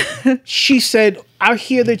 whatever. Yeah. She said, I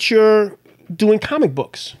hear that you're doing comic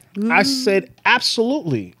books. I said,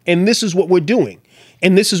 absolutely. And this is what we're doing.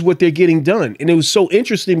 And this is what they're getting done. And it was so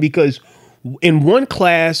interesting because in one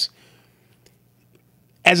class,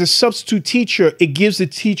 as a substitute teacher, it gives the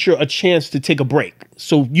teacher a chance to take a break.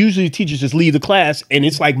 So usually the teachers just leave the class and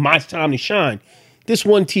it's like my time to shine. This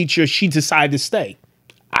one teacher, she decided to stay.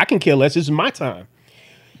 I can care less. This is my time.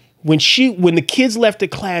 When the kids left the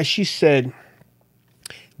class, she said,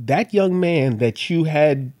 that young man that you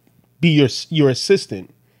had be your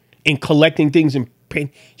assistant in collecting things and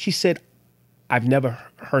paint, she said, I've never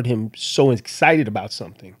heard him so excited about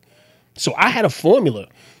something. So I had a formula.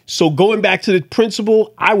 So going back to the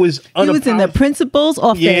principal, I was He was in the principal's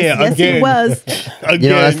office. Yeah, yes, again. He was. You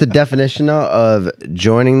know, that's the definition of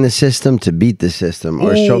joining the system to beat the system,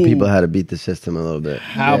 or show people how to beat the system a little bit.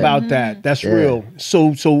 How about that? That's real.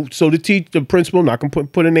 So the principal, I'm not gonna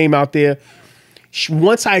put a name out there.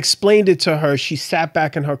 Once I explained it to her, she sat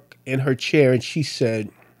back in her chair and she said,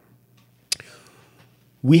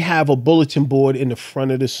 we have a bulletin board in the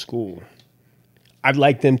front of the school. I'd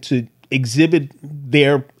like them to exhibit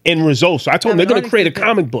their end results. So I told them they're going to create a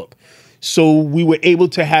comic book. So we were able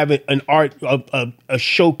to have a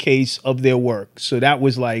showcase of their work. So that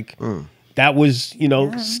was like, that was,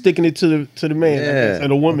 sticking it to the man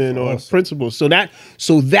and a woman or awesome. Principal. So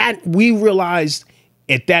that we realized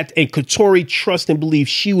and Katori trust and believe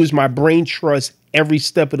she was my brain trust every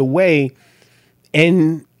step of the way.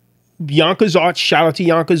 And Yonkers Arts, shout out to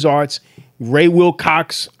Yonkers Arts, Ray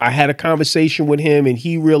Wilcox, I had a conversation with him and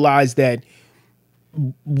he realized that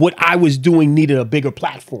what I was doing needed a bigger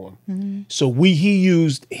platform. So he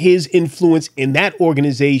used his influence in that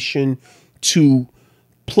organization to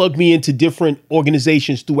plug me into different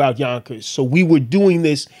organizations throughout Yonkers. So we were doing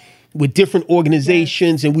this with different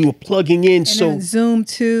organizations and we were plugging in. And so Zoom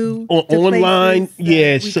too. Online.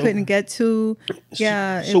 Yeah. We couldn't get to.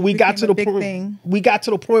 Yeah. So we got to the point. We got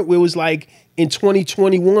to the point where it was like in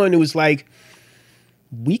 2021, it was like,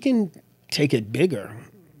 we can take it bigger.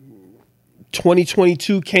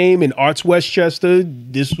 2022 came and Arts Westchester,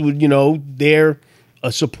 this would, they're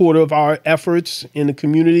a supporter of our efforts in the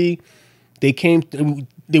community. They came,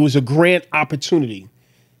 there was a grant opportunity.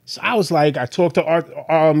 So I was like, I talked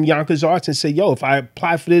to Yonkers Arts and said, yo, if I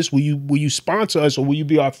apply for this, will you sponsor us or will you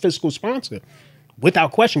be our fiscal sponsor?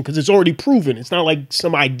 Without question, because it's already proven. It's not like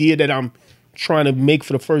some idea that I'm trying to make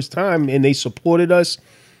for the first time. And they supported us.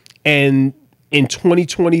 And in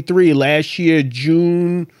 2023, last year,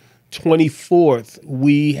 June 24th,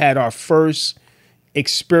 we had our first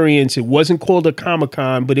experience. It wasn't called a Comic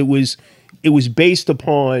Con, but it was based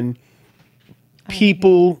upon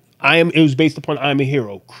people. It was based upon I'm a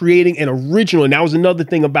Hero, creating an original. And that was another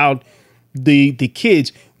thing about the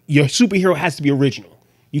kids. Your superhero has to be original.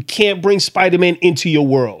 You can't bring Spider-Man into your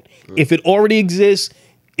world. If it already exists,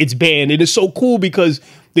 it's banned. It is so cool because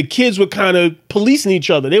the kids were kind of policing each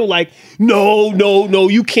other. They were like, no,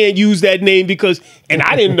 you can't use that name because, and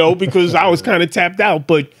I didn't know because I was kind of tapped out.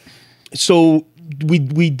 But so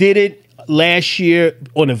we did it last year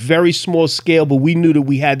on a very small scale, but we knew that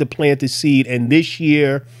we had to plant the seed. And this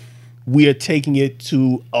year we are taking it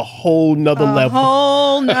to a whole nother level. A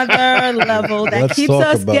whole nother level that keeps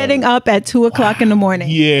us getting up at 2 o'clock in the morning.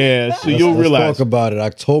 Yeah, so you'll realize. Let's talk about it.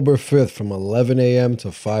 October 5th from 11 a.m.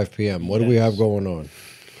 to 5 p.m. What do we have going on?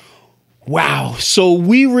 Wow. So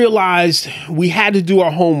we realized we had to do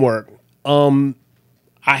our homework. I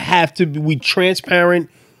have to be transparent.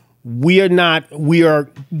 We are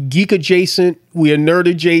geek adjacent. We are nerd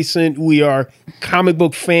adjacent. We are comic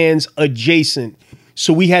book fans adjacent.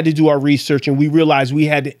 So we had to do our research and we realized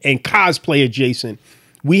and cosplay adjacent.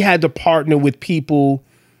 We had to partner with people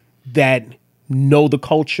that know the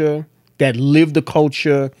culture, that live the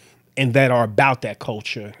culture, and that are about that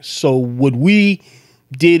culture. So what we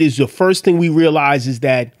did is the first thing we realized is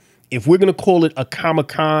that if we're going to call it a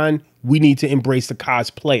Comic-Con, we need to embrace the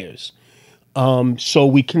cosplayers. So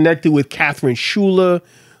we connected with Catherine Schuler,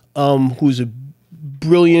 who's a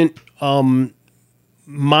brilliant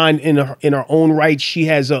mind in her own right. She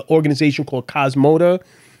has an organization called Cosmoda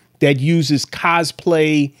that uses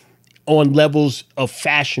cosplay on levels of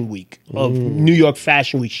Fashion Week, of New York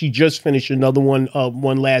Fashion Week. She just finished another one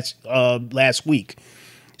last week.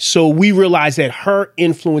 So we realized that her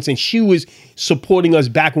influence, and she was supporting us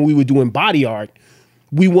back when we were doing body art,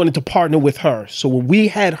 we wanted to partner with her. So when we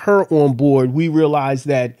had her on board, we realized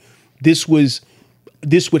that this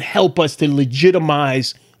would help us to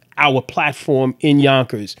legitimize our platform in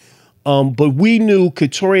Yonkers. But we knew,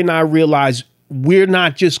 Katori and I realized, we're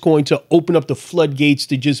not just going to open up the floodgates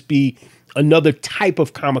to just be another type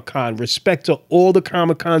of Comic-Con. Respect to all the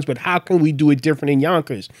Comic-Cons, but how can we do it different in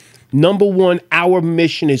Yonkers? Number one, our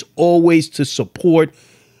mission is always to support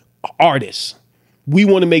artists. We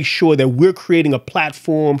want to make sure that we're creating a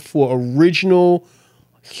platform for original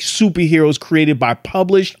superheroes created by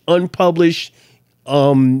published, unpublished,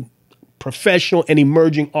 professional, and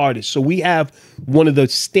emerging artists. So we have one of the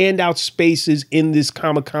standout spaces in this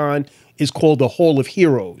Comic-Con is called the Hall of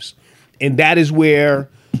Heroes. And that is where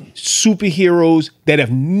superheroes that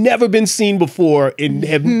have never been seen before and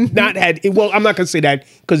have not had, well, I'm not going to say that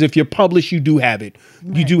because if you're published, you do have it.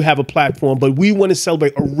 Right. You do have a platform, but we want to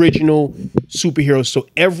celebrate original superheroes. So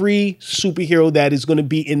every superhero that is going to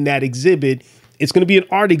be in that exhibit, it's going to be an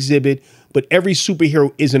art exhibit, but every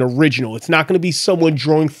superhero is an original. It's not going to be someone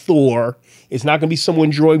drawing Thor. It's not going to be someone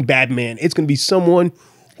drawing Batman. It's going to be someone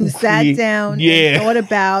who sat down and thought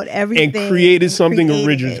about everything and created something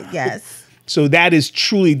original. Yes. So that is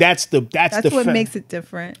truly that's what makes it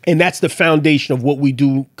different, and that's the foundation of what we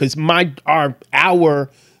do. Because our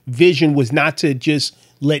vision was not to just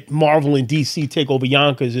let Marvel and DC take over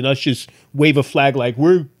Yonkers and us just wave a flag like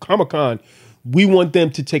we're Comic-Con. We want them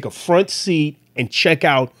to take a front seat and check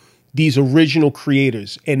out these original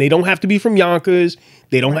creators, and they don't have to be from Yonkers.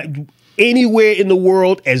 They don't have anywhere in the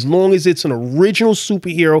world as long as it's an original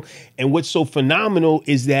superhero. And what's so phenomenal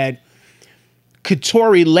is that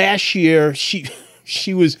Katori last year,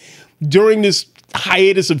 she was during this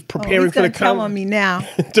hiatus of preparing for the Comic-Con. On me now.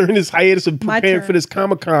 During this hiatus of preparing for this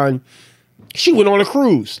Comic-Con, she went on a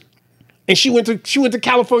cruise. And she went to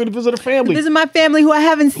California to visit her family. Visit my family who I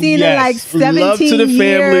haven't seen in like 17 Love to the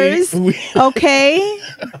years. Family. Okay.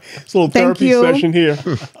 It's a little therapy session here.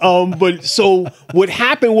 But so what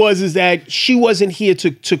happened is that she wasn't here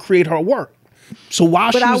to create her work. So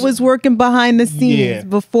while I was working behind the scenes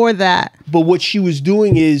before that. But what she was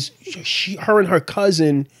doing is her and her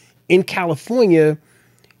cousin in California,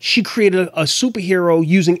 she created a superhero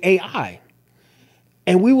using AI.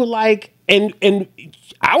 And we were like, and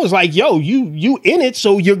I was like, yo, you in it,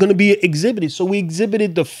 so you're going to be exhibited. So we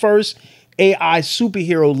exhibited the first AI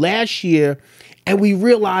superhero last year, and we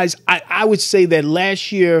realized, I would say that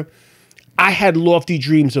last year, I had lofty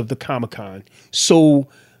dreams of the Comic-Con. So,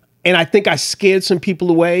 and I think I scared some people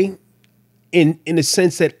away in the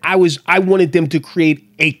sense that I wanted them to create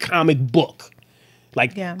a comic book.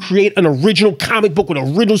 Like create an original comic book with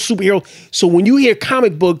an original superhero. So when you hear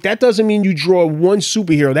comic book, that doesn't mean you draw one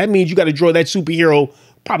superhero. That means you got to draw that superhero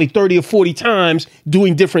probably 30 or 40 times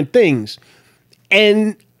doing different things.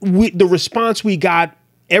 And the response we got,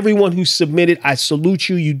 everyone who submitted, I salute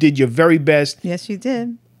you. You did your very best. Yes, you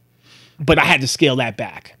did. But I had to scale that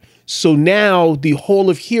back. So now the Hall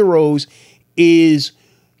of Heroes is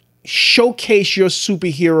showcase your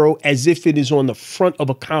superhero as if it is on the front of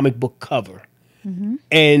a comic book cover. Mm-hmm.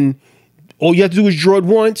 And all you have to do is draw it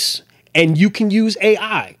once, and you can use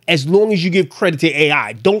AI as long as you give credit to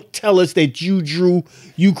AI. Don't tell us that you drew,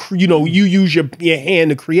 you use your hand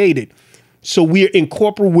to create it. So we're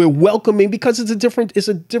welcoming because it's a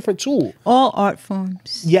different tool. All art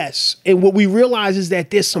forms. Yes. And what we realize is that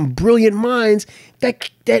there's some brilliant minds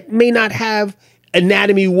that may not have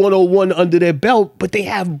Anatomy 101 under their belt, but they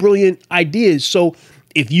have brilliant ideas. So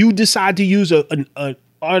if you decide to use an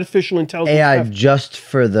artificial intelligence AI just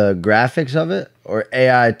for the graphics of it, or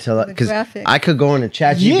AI to because I could go into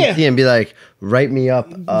ChatGPT and be like, write me up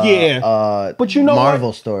but you know Marvel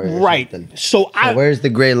what? Story or right something. So where's the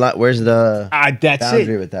gray line? Where's the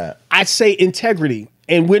boundary with that? I say integrity,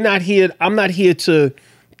 and I'm not here to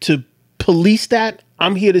police that.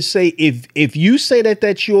 I'm here to say if you say that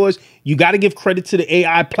that's yours, you got to give credit to the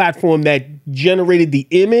AI platform that generated the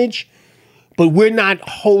image. But we're not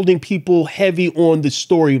holding people heavy on the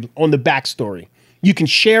story, on the backstory. You can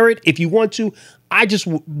share it if you want to. I just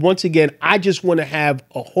want to have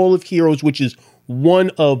a Hall of Heroes, which is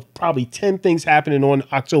one of probably 10 things happening on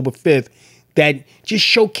October 5th that just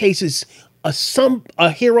showcases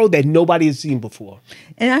a hero that nobody has seen before.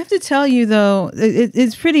 And I have to tell you, though,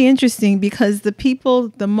 it's pretty interesting because the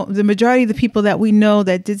majority of the people that we know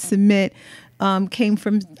that did submit came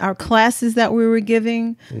from our classes that we were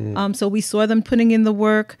giving. So we saw them putting in the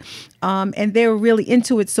work and they were really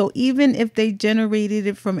into it. So even if they generated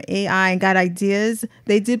it from AI and got ideas,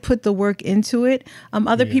 they did put the work into it.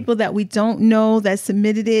 Other people that we don't know that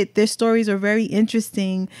submitted it, their stories are very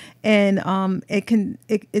interesting. And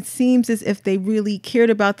it seems as if they really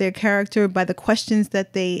cared about their character by the questions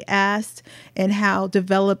that they asked and how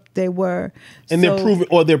developed they were. And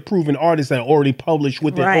they're proven artists that are already published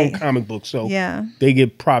with their own comic book. So they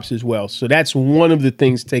get props as well. So that's one of the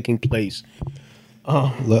things taking place.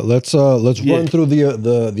 Let's run through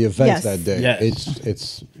the events that day. Yes.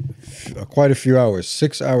 It's quite a few hours,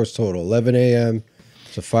 6 hours total, 11 a.m.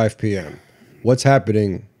 to 5 p.m. What's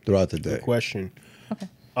happening throughout the day? Good question. Okay.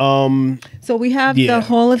 So we have Yeah. the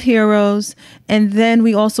Hall of Heroes, and then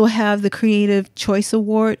we also have the Creative Choice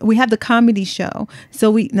Award. We have the comedy show.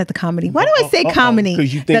 So not the comedy. Why do I say comedy?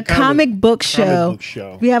 'Cause you The think comic book show. comic book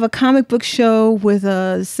show. We have a comic book show with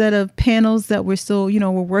a set of panels that we're still, we're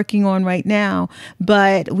working on right now.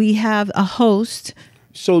 But we have a host.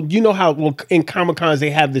 So you know how in Comic Cons they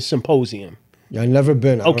have this symposium. Yeah, I've never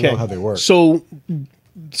been. I Okay. don't know how they work. So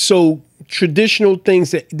traditional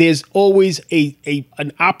things that there's always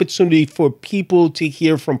an opportunity for people to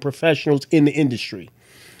hear from professionals in the industry.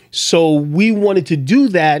 So we wanted to do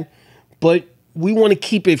that, but we want to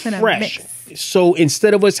keep it Kinda fresh. mix. So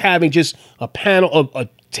instead of us having just a panel of a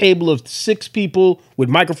table of 6 people with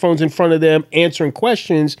microphones in front of them answering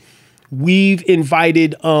questions, we've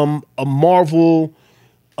invited a Marvel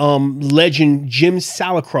legend, Jim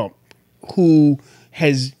Salicrup, who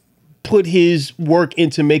has put his work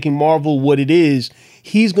into making Marvel what it is.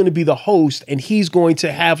 He's going to be the host, and he's going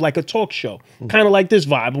to have like a talk show, kind of like this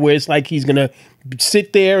vibe, where it's like he's going to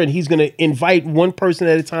sit there and he's going to invite one person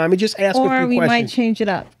at a time and just ask a few Or questions. we might change it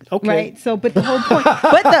up. Okay. Right. So, but the whole point,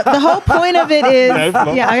 the whole point of it is,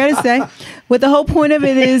 yeah, I gotta say, what the whole point of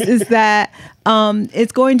it is that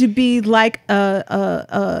it's going to be like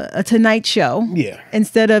a Tonight Show. Yeah.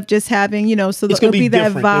 Instead of just having, so It's it'll gonna be be that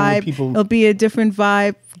different than when vibe. people- It'll be a different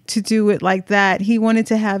vibe to do it like that. He wanted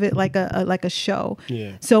to have it like a show.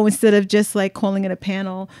 Yeah. So instead of just like calling it a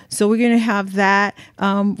panel, so we're going to have that.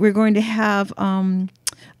 We're going to have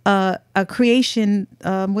a creation.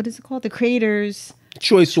 What is it called? The Creators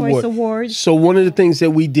Choice Award. Awards. So one of the things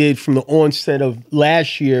that we did from the onset of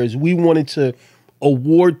last year is we wanted to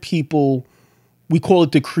award people. We call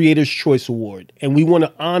it the Creators Choice Award, and we want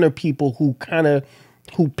to honor people who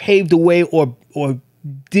paved the way or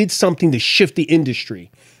did something to shift the industry.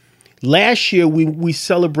 Last year, we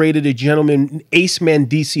celebrated a gentleman, Ace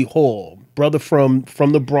Mendecea Hall, brother from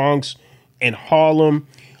the Bronx and Harlem.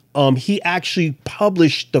 He actually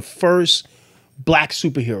published the first black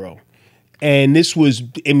superhero. And this was,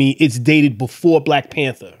 it's dated before Black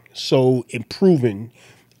Panther, so improving.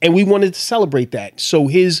 And we wanted to celebrate that. So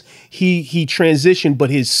he transitioned, but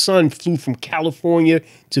his son flew from California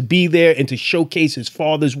to be there and to showcase his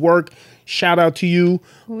father's work. Shout out to you.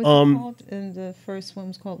 What was it called? And the first one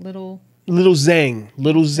was called Little Zhang.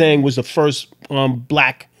 Little Zhang was the first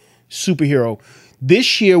black superhero.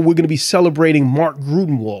 This year, we're going to be celebrating Mark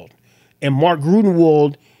Grudenwald. And Mark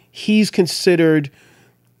Grudenwald, he's considered,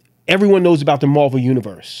 everyone knows about the Marvel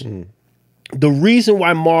Universe. The reason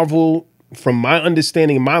why Marvel, from my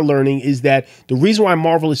understanding and my learning, is that the reason why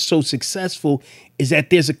Marvel is so successful is that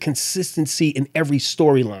there's a consistency in every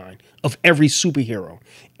storyline of every superhero.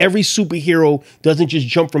 Every superhero doesn't just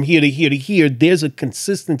jump from here to here to here. There's a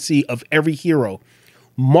consistency of every hero.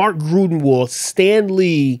 Mark Grudenwald, Stan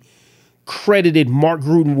Lee credited Mark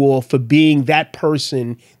Grudenwald for being that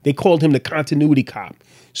person. They called him the continuity cop.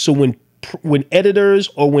 So when editors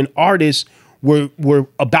or when artists were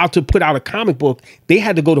about to put out a comic book, they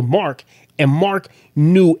had to go to Mark, and Mark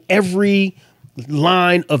knew every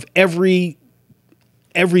line of every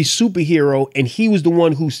superhero, and he was the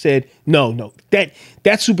one who said, no, that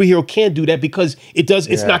superhero can't do that because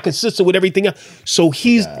it's not consistent with everything else. So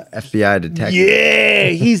he's FBI detective. Yeah,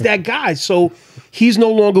 he's that guy. So he's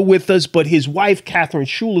no longer with us, but his wife, Catherine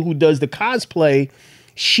Schuler, who does the cosplay,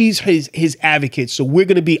 she's his advocate. So we're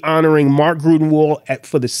going to be honoring Mark Grudenwald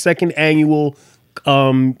for the second annual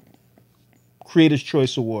Creators'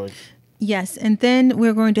 Choice Award. Yes, and then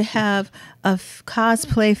we're going to have a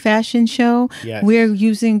cosplay fashion show. Yes. We're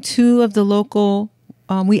using two of the local.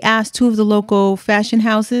 We asked two of the local fashion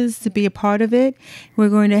houses to be a part of it. We're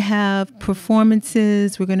going to have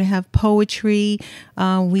performances. We're going to have poetry.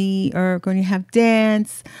 We are going to have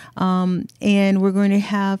dance, and we're going to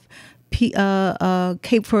have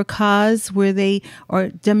Cape for a Cause, where they are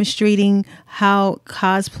demonstrating how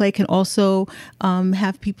cosplay can also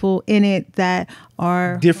have people in it that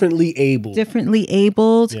are Differently abled.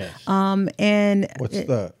 Yes. And What's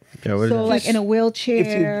that? Yeah, what is so it? like in a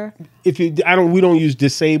wheelchair. We don't use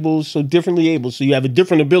disabled, so differently able. So you have a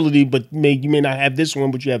different ability, but you may not have this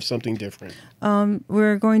one, but you have something different.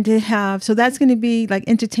 We're going to have, so that's going to be like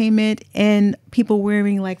entertainment and people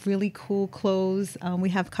wearing like really cool clothes. We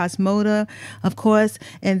have Cosmoda, of course,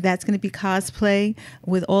 and that's going to be cosplay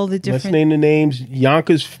with all the different. Let's name the names: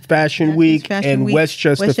 Yonkers Fashion Week and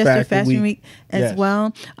Westchester Fashion Week as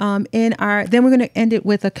well. Then we're going to end it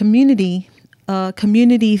with a community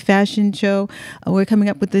fashion show. We're coming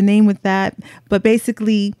up with the name with that, but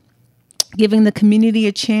basically giving the community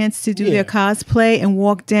a chance to do their cosplay and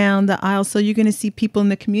walk down the aisle. So you're going to see people in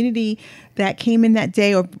the community that came in that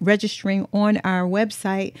day or registering on our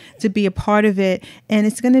website to be a part of it. And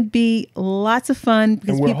it's going to be lots of fun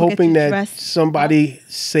because and we're people hoping get to that dress somebody up.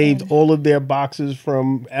 saved all of their boxes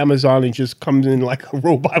from Amazon and just comes in like a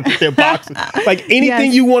robot with their boxes. Like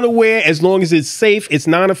anything you want to wear, as long as it's safe, it's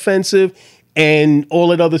non-offensive, and all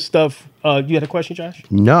that other stuff. You had a question, Josh?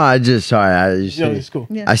 No, I just sorry. It's cool.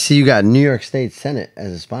 Yeah. I see you got New York State Senate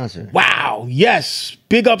as a sponsor. Wow. Yes.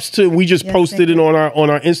 Big ups to. We just posted it on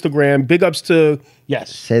our Instagram. Big ups to.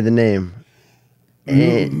 Yes. Say the name.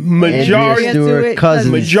 Majority Andrea Stewart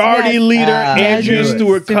Cousins. Majority leader Andrea Andrea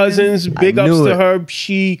Stewart Cousins. Big I ups knew to it. her.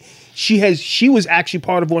 She was actually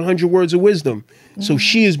part of 100 Words of Wisdom. So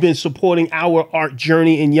she has been supporting our art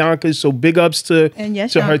journey in Yonkers. So big ups to her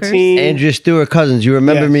Yonkers. team. Andrea Stewart Cousins. You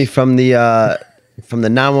remember me from the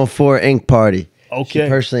 914 Inc. party. Okay. She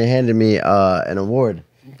personally handed me an award.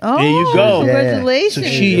 Oh, There you go. Congratulations. So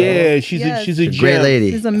she's a Great gem. lady.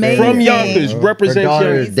 She's amazing. From Yonkers, Her represents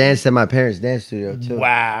daughter Yonkers. danced at my parents' dance studio too.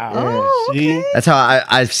 Wow. Oh, See? okay. That's how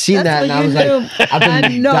I've seen That's that, and what I was you like, do. I've I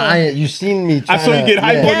been know. dying. You've seen me. I saw you get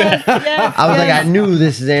hype on that. Yes, I was like, yes. I knew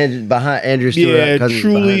this is Andrea Stewart. Yeah, Cousins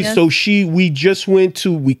truly. behind. So we just went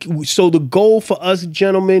to so the goal for us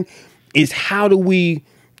gentlemen is how do we,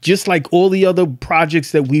 just like all the other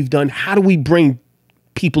projects that we've done, how do we bring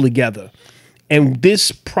people together? And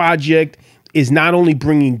this project is not only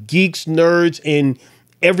bringing geeks, nerds, and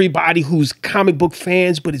everybody who's comic book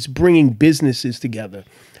fans, but it's bringing businesses together.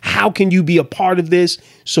 How can you be a part of this?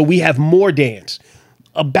 So we have More Dance,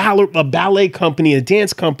 a ballet company, a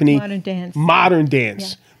dance company, Modern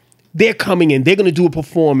Dance. Yeah. They're coming in. They're going to do a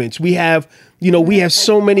performance. We have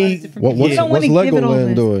so many. What's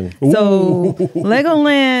Legoland doing? So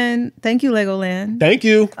Legoland, thank you, Legoland. Thank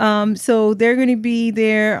you. So they're going to be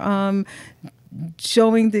there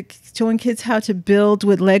showing kids how to build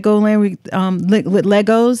with Legoland, with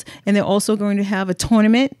Legos, and they're also going to have a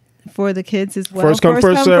tournament for the kids as well. First come,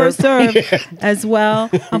 first serve. As well.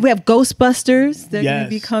 We have Ghostbusters. They're going to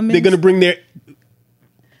be coming. They're going to bring their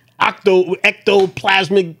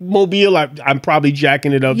ectoplasmic mobile. I'm probably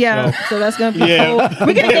jacking it up. Yeah, so that's going to be cool.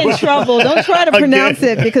 We're going to get in trouble. Don't try to pronounce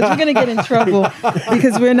it because we're going to get in trouble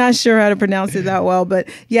because we're not sure how to pronounce it that well. But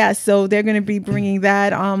yeah, so they're going to be bringing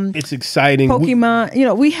that. It's exciting.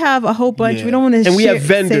 Pokemon, we have a whole bunch. Yeah. We don't want to And we have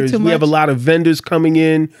vendors. We have a lot of vendors coming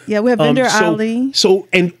in. Yeah, we have vendor alley. So,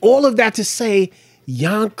 and all of that to say,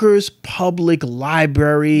 Yonkers Public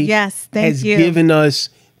Library has given us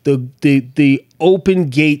the open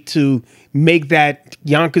gate to make that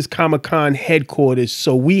Yonkers Comic Con headquarters.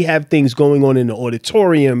 So we have things going on in the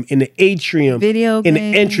auditorium, in the atrium, video in games.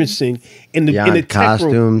 the entrancing, in the costumes. Tech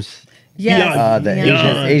room. Yes.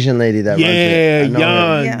 The Asian lady that runs it.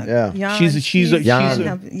 Yan. Yeah. She's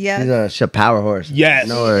a power horse. Yes. I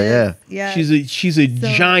know her, Yeah. She's a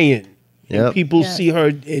giant. And Yep. people see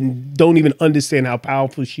her and don't even understand how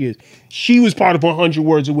powerful she is. She was part of 100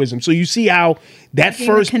 Words of Wisdom. So you see how that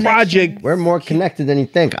first project. We're more connected than you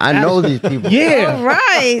think. I know these people. Yeah. All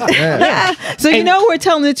right. Yeah. So we're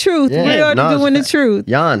telling the truth. Yeah. We are doing the truth.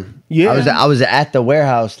 Jan. Yeah. I was at the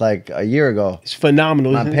warehouse like a year ago. It's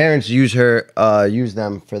phenomenal. My parents use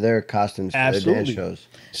them for their costumes for their dance shows.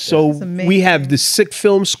 So we have the Sick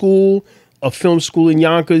Film School, a film school in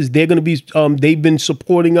Yonkers. They're going to be, they've been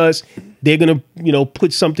supporting us. They're going to,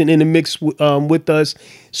 put something in the mix with us.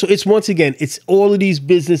 So it's, once again, it's all of these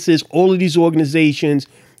businesses, all of these organizations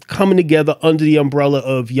coming together under the umbrella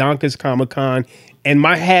of Yonkers Comic Con. And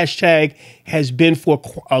my hashtag has been for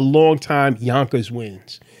a long time, Yonkers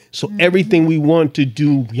wins. So everything we want to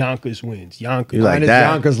do, Yonkers wins. Yonkers. You like Mine is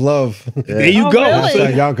that? Yonkers love. There you go. Really? So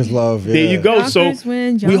Yonkers love. Yeah. there you go. Yonkers So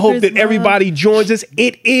win, we hope Yonkers that everybody joins us.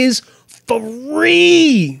 It is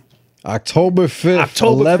free. October 5th,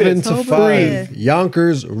 October 11 5th. to October 5.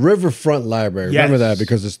 Yonkers Riverfront Library. Yes. Remember that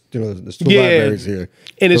because there's two Yeah. libraries here.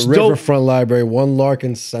 And the it's dope. Riverfront Library, One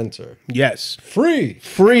Larkin Center. Yes. Free.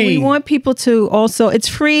 Free. We want people to also, it's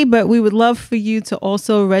free, but we would love for you to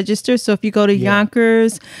also register. So if you go to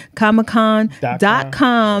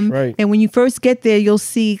YonkersComicCon.com, right. and when you first get there, you'll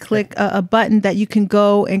see click a button that you can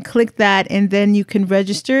go and click that, and then you can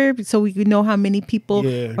register so we can know how many people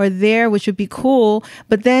are there, which would be cool.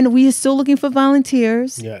 But then we are still looking for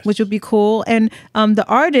volunteers, which would be cool. And the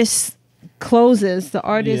artist closes. The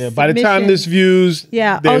artist. By the time this views,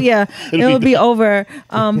 it'll be over.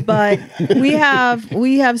 But we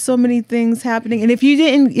have so many things happening, and if you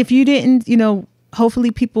didn't,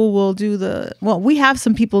 hopefully people will do we have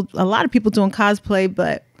a lot of people doing cosplay,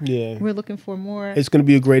 but Yeah. we're looking for more. It's going to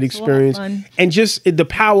be a great experience. fun. And just the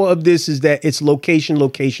power of this is that it's location,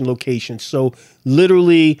 location, location. So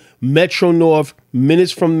literally Metro North,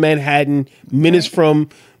 minutes from Manhattan, minutes from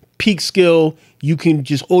Peekskill. You can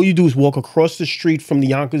just, all you do is walk across the street from the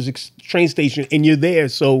Yonkers train station and you're there.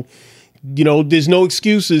 So, you know, there's no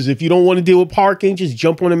excuses. If you don't want to deal with parking, just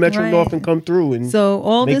jump on the Metro North and come through. And so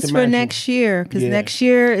all make this the for magic. next year, because next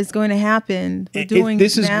year is going to happen. We're doing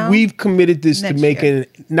we've committed this to making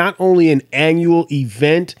not only an annual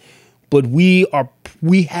event, but we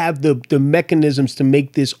have the mechanisms to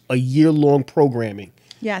make this a year-long programming.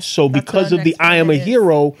 Yes. So that's because our of the next I Am a one is.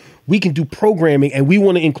 Hero, we can do programming, and we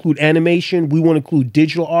want to include animation. We want to include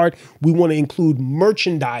digital art. We want to include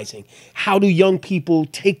merchandising. How do young people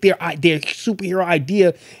take their superhero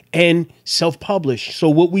idea and self-publish? So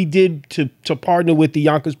what we did to partner with the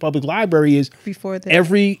Yonkers Public Library is Before that.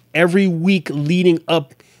 every week leading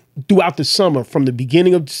up throughout the summer, from the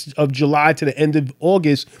beginning of July to the end of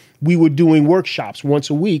August, we were doing workshops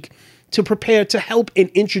once a week to prepare to help and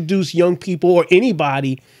introduce young people or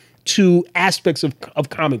anybody to aspects of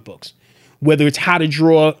comic books, whether it's how to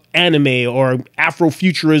draw anime or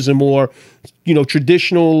Afrofuturism or, you know,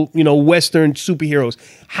 traditional, you know, Western superheroes,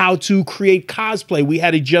 how to create cosplay. We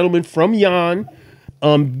had a gentleman from Yon,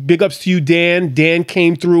 big ups to you, Dan. Dan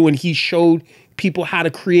came through and he showed people how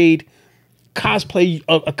to create cosplay,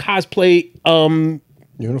 a cosplay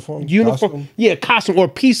Uniform? Costume? Yeah, costume or a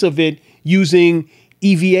piece of it using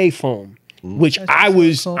EVA foam, which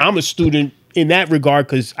I'm a student in that regard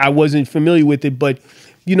because I wasn't familiar with it. But,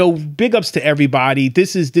 you know, big ups to everybody.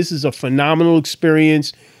 This is a phenomenal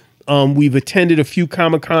experience. We've attended a few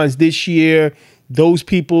Comic Cons this year. Those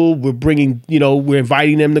people we're bringing, you know, we're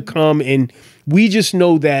inviting them to come. And we just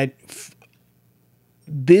know that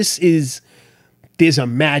there's a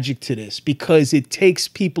magic to this because it takes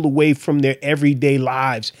people away from their everyday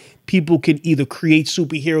lives. People can either create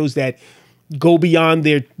superheroes that go beyond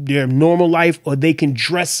their normal life, or they can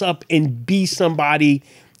dress up and be somebody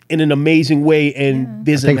in an amazing way. And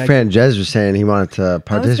there's I think Franjez was saying he wanted to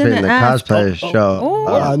participate in the cosplay show. No.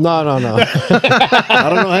 I don't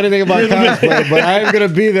know anything about cosplay, but I am going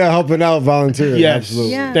to be there helping out, volunteering. Yes.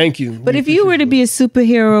 Absolutely. Yeah. Thank you. But if you were to be a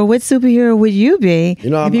superhero, what superhero would you be? You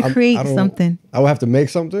know, if you create something. I would have to make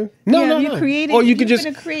something? No. You create it. Or you could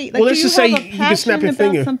just create. well, Like, let's do just you say have a you can snap your passion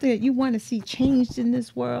about finger. something that you want to see changed in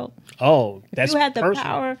this world. Oh, that's If you had the personal.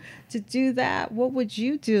 power to do that, what would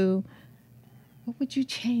you do? What would you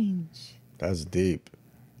change? That's deep.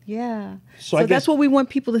 Yeah. So So, I guess- that's what we want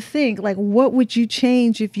people to think. Like, what would you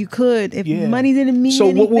change if you could? If Yeah. money didn't mean So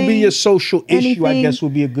anything? what will be a social issue? I anything? guess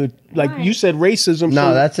would be a good, like you Right. said, racism. No,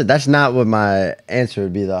 so that's it. That's not what my answer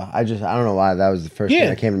would be, though. I don't know why that was the first thing Yeah.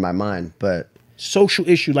 that came to my mind, but social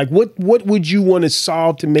issue. Like what would you want to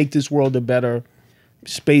solve to make this world a better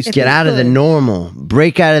space? If get out of the could. normal,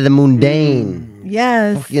 break out of the mundane.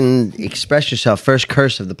 Yes. Fucking express yourself. First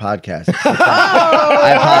curse of the podcast.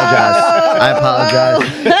 I apologize.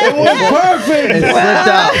 It was perfect.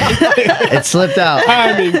 It slipped out.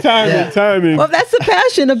 Timing. Well, that's the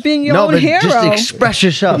passion of being your No, own but hero. just express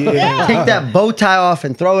yourself. Take that bow tie off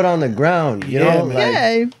and throw it on the ground. You know,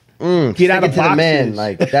 yeah. Get out of stick it to the man. boxes.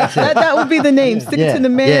 Like that's That, it. that would be the name. Stick it Yeah. to the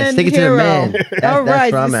man. Yeah, stick it to the hero. man. That's All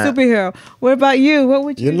right, where I'm the at. superhero. What about you? What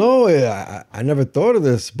would you? You know, I never thought of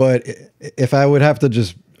this, but if I would have to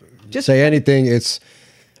just say anything, it's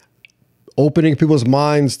opening people's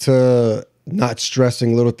minds to not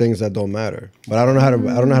stressing little things that don't matter. But I don't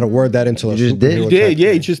know how to word that into a just did. superhero You did, type yeah,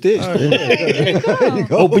 thing. you just did. There you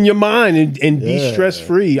go. Open your mind and be Yeah. stress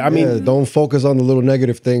free. I mean, Yeah, don't focus on the little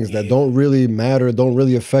negative things that don't really matter, don't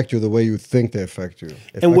really affect you the way you think they affect you.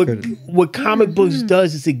 If and I what could- what comic books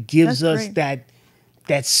does is it gives That's us great.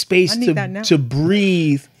 that space I need that now. to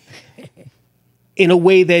breathe in a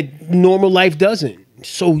way that normal life doesn't.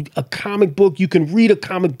 So a comic book, you can read a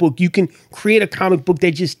comic book, you can create a comic book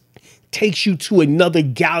that just takes you to another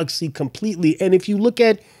galaxy completely. And if you look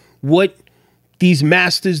at what these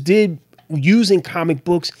masters did using comic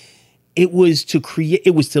books, it was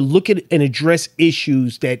to look at and address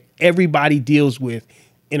issues that everybody deals with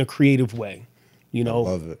in a creative way. You know,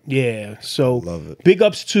 love it. Yeah. So Love it. big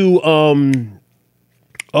ups to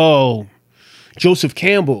Joseph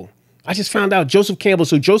Campbell. I just found out Joseph Campbell.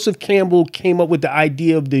 So Joseph Campbell came up with the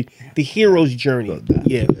idea of the hero's journey.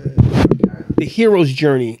 Yeah. The hero's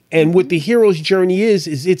journey. And what the hero's journey is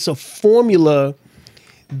it's a formula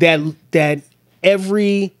that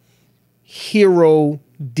every hero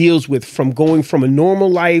deals with, from going from a normal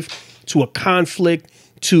life to a conflict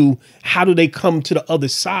to how do they come to the other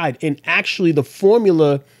side. And actually the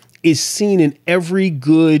formula is seen in every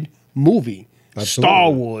good movie. Absolutely.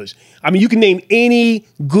 Star Wars. I mean, you can name any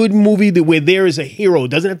good movie where there is a hero. It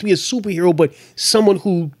doesn't have to be a superhero, but someone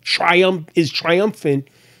who is triumphant.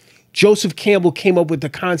 Joseph Campbell came up with the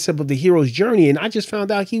concept of the hero's journey, and I just found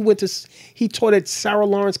out he taught at Sarah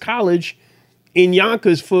Lawrence College in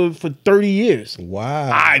Yonkers for 30 years.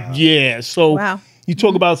 Wow. So Wow. you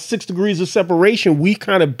talk about 6 degrees of separation. We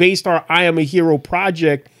kind of based our I Am a Hero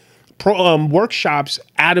project workshops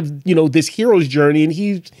out of, this hero's journey, and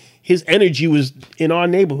his energy was in our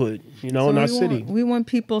neighborhood, in our city. We want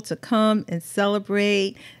people to come and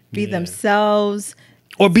celebrate, be themselves,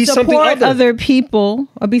 or be something support other. other people,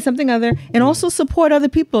 or be something other, and also support other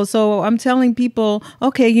people. So I'm telling people,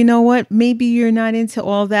 okay, you know what? Maybe you're not into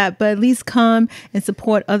all that, but at least come and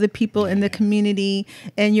support other people in the community,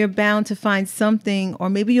 and you're bound to find something, or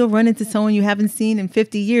maybe you'll run into someone you haven't seen in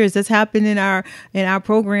 50 years. That's happened in our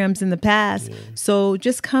programs in the past. Yeah. So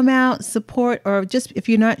just come out, support, or just if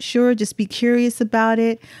you're not sure, just be curious about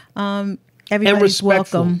it. Everybody's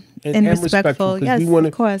welcome. And respectful. Yes,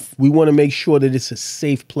 of course. We want to make sure that it's a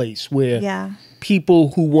safe place where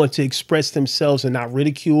people who want to express themselves are not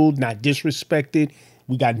ridiculed, not disrespected.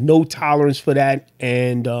 We got no tolerance for that.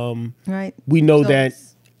 And we know that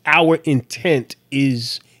our intent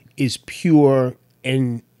is pure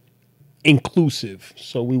and inclusive.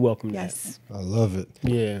 So we welcome that. I love it.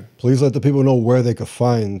 Yeah. Please let the people know where they could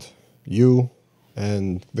find you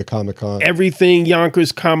and the Comic Con. Everything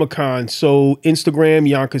Yonkers Comic Con. So Instagram,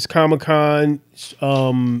 Yonkers Comic Con,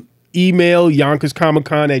 email,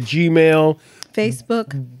 YonkersComicCon@gmail.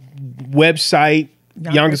 Facebook. Website,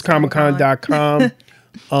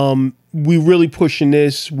 YonkersComicCon.com. We really pushing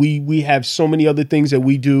this. We have so many other things that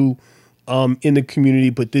we do in the community,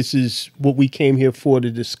 but this is what we came here for,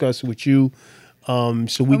 to discuss with you.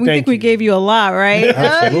 So we think we gave you a lot, right?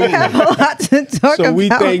 Absolutely. We have a lot to talk about. So we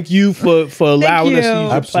thank you for allowing us to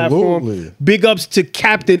use the platform. Big ups to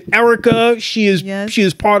Captain Erica. She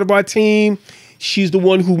is part of our team. She's the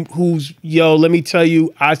one who's let me tell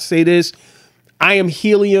you, I say this, I am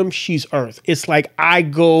helium, she's earth. It's like I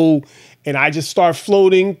go and I just start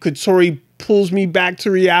floating. Katori pulls me back to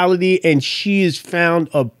reality, and she has found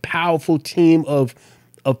a powerful team of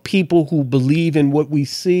people who believe in what we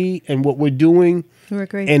see and what we're doing. We're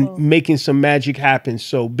grateful. And making some magic happen.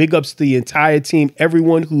 So big ups to the entire team,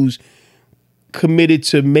 everyone who's committed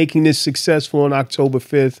to making this successful on October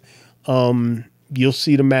 5th. You'll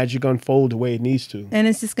see the magic unfold the way it needs to. And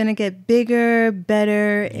it's just going to get bigger,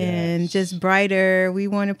 better, and just brighter. We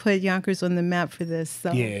want to put Yonkers on the map for this.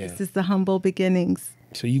 So this is the humble beginnings.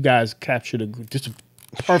 So you guys captured just a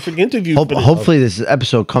perfect interview. Hopefully this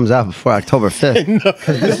episode comes out before October 5th.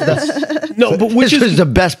 This is the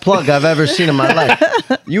best plug I've ever seen in my life.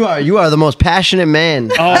 You are the most passionate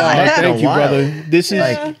man. Oh, thank you, brother. This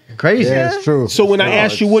is crazy. Yeah, it's true. So when I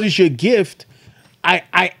ask you what is your gift,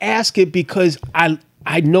 I ask it because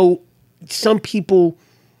I know some people,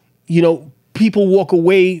 people walk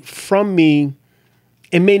away from me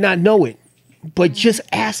and may not know it, but just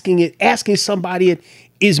asking somebody it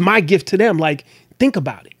is my gift to them. Like, think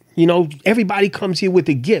about it. Everybody comes here with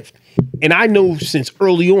a gift. And I know since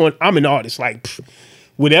early on, I'm an artist. Like,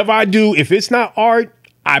 whatever I do, if it's not art,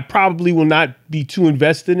 I probably will not be too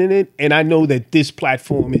invested in it. And I know that this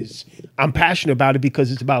platform I'm passionate about it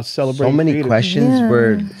because it's about celebrating. So many questions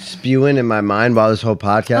were spewing in my mind while this whole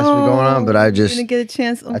podcast was going on, but I just didn't get a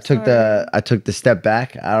chance. I took the step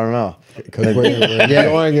back. I don't know. Because we're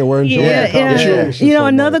enjoying it. We're enjoying the conversation.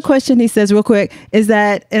 Another question he says real quick is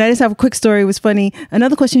that, and I just have a quick story. It was funny.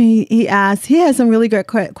 Another question he asked, he has some really great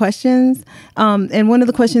questions. And one of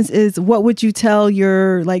the questions is, what would you tell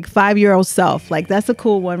your 5-year-old self? Like, that's a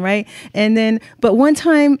cool one, right? And then, but one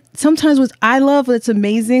time, sometimes what I love, what's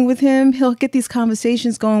amazing with him, he'll get these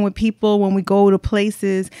conversations going with people when we go to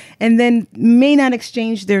places, and then may not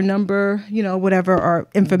exchange their number, whatever, or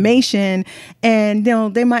information. And,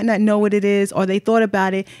 they might not know what it is, or they thought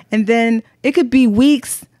about it. And then it could be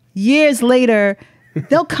weeks, years later,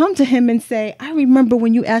 they'll come to him and say, I remember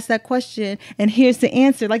when you asked that question, and here's the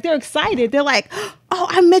answer. Like, they're excited. They're like, oh,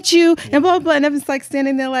 I met you, and blah, blah, blah. And everyone's like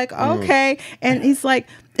standing there like, okay. And he's like,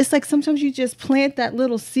 it's like sometimes you just plant that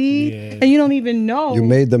little seed and you don't even know. You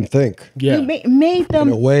made them think. Yeah. You made them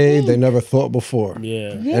in a way think. They never thought before.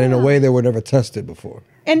 Yeah. And in a way they were never tested before.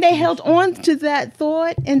 And they held on to that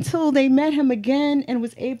thought until they met him again and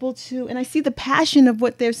was able to. And I see the passion of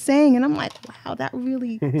what they're saying. And I'm like, wow, that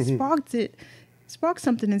really sparked it. spark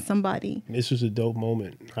something in somebody. This was a dope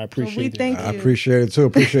moment. I appreciate we it. thank I you. appreciate it too.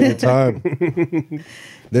 Appreciate your time.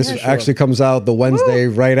 This actually comes out the Wednesday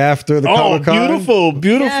right after the Comic Con. Beautiful,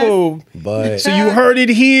 beautiful. Yes. But So you heard it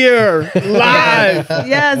here live.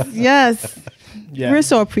 Yes. Yeah. We're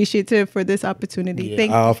so appreciative for this opportunity. Yeah.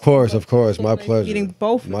 Thank you. of course, my pleasure. Meeting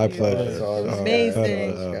both of My you. pleasure.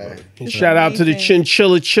 Amazing. And shout out to the Amazing.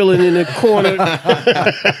 chinchilla chilling in the corner.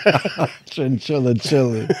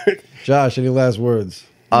 Chilling. Josh, any last words?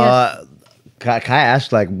 Can I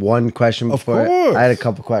ask like one question Of before? course. I had a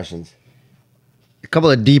couple questions. A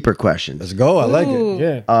couple of deeper questions. Let's go. I like it. Ooh.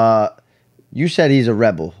 Yeah. You said he's a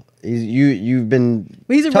rebel. You've been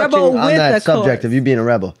He's a touching rebel on with that a subject cause. of you being a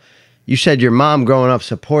rebel. You said your mom growing up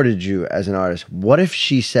supported you as an artist. What if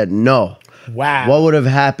she said no? Wow. What would have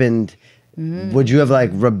happened? Would you have like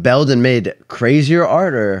rebelled and made crazier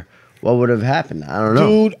art, or what would have happened? I don't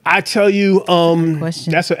know. Dude, I tell you,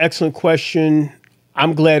 question. that's an excellent question.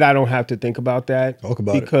 I'm glad I don't have to think about that. Talk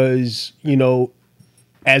about it. Because, you know,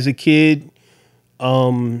 as a kid,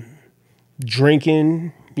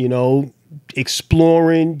 drinking, you know,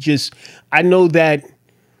 exploring, I know that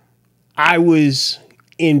I was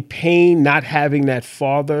in pain not having that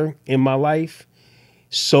father in my life.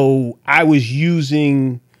 So I was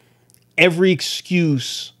using every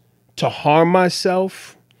excuse to harm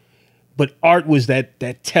myself, but art was that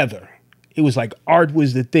tether. It was like art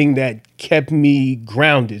was the thing that kept me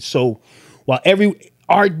grounded. So while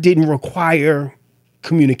art didn't require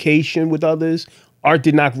communication with others, art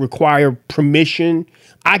did not require permission,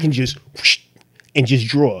 I can just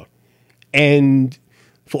draw. And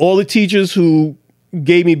for all the teachers who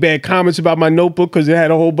gave me bad comments about my notebook because it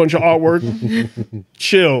had a whole bunch of artwork,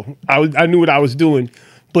 chill. I knew what I was doing.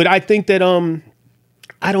 But I think that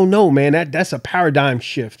I don't know, man. That's a paradigm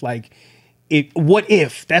shift. Like, what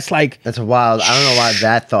if? That's That's a wild. I don't know why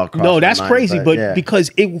that thought crossed no, my that's mind, crazy. But yeah. because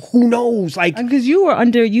who knows? Like, Because you were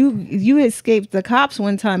you escaped the cops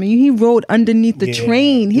one time and he rode underneath the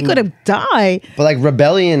train. He could have died. But like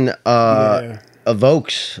rebellion Yeah.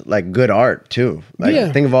 evokes like good art too. Like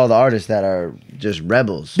Yeah. think of all the artists that are just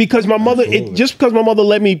rebels. because my mother, just because my mother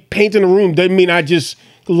let me paint in the room doesn't mean I just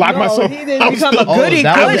lock myself. he didn't I'm become still- a goody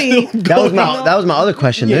goody. That was my other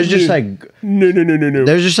question. Yeah, There's just yeah. like No.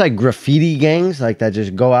 there's just like graffiti gangs like that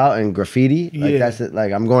just go out and graffiti. Like Yeah. that's it.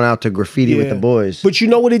 Like I'm going out to graffiti with Yeah. the boys. But you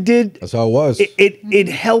know what it did? That's how it was. It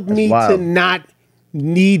helped me to wild. not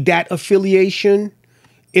need that affiliation.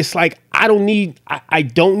 It's like I don't need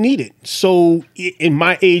it. So in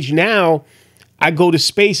my age now, I go to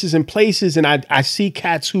spaces and places and I see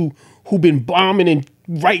cats who've been bombing and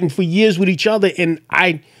writing for years with each other, and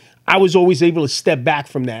I was always able to step back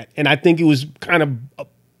from that. And I think it was kind of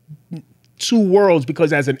two worlds,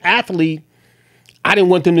 because as an athlete, I didn't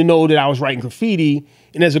want them to know that I was writing graffiti.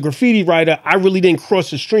 And as a graffiti writer, I really didn't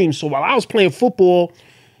cross the stream. So while I was playing football,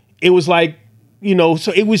 it was like, you know,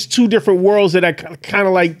 so it was two different worlds that I kind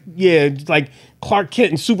of like, yeah, like Clark Kent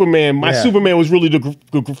and Superman. My Yeah. Superman was really the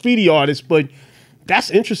graffiti artist, but that's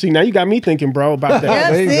interesting. Now you got me thinking, bro, about that.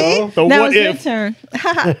 Yeah, There you see? go. So Now what it's your if-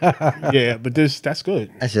 turn. Yeah, but that's good.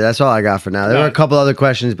 That's all I got for now. There were a couple other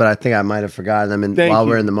questions, but I think I might have forgotten them. And Thank while you.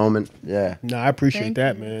 we're in the moment, yeah. No, I appreciate Thank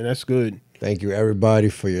that, man. That's good. Thank you, everybody,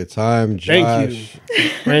 for your time. Josh. Thank you.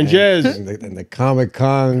 Franjez. And the Comic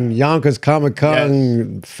Con, Yonkers Comic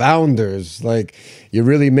Con founders, like you're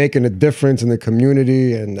really making a difference in the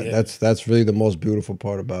community, and that's really the most beautiful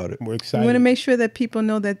part about it. We're We excited. want to make sure that people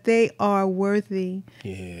know that they are worthy,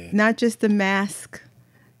 Yeah. not just the mask.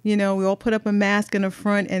 You know, we all put up a mask in the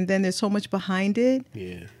front, and then there's so much behind it.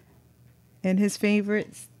 Yeah. And his favorite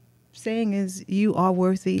saying is, "You are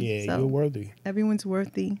worthy." Yeah, So you're worthy. everyone's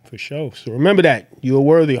worthy. For sure. So remember that. You're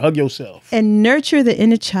worthy. Hug yourself. And nurture the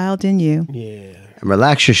inner child in you. Yeah. And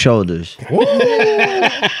relax your shoulders.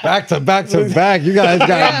 Back to back. You guys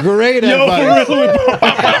got great advice.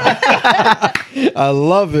 I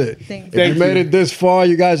love it. Thank If you. you made it this far,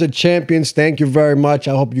 you guys are champions. Thank you very much.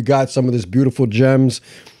 I hope you got some of this beautiful gems.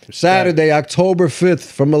 Saturday, October 5th,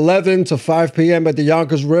 from 11 to 5 p.m. at the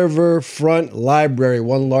Yonkers Riverfront Library,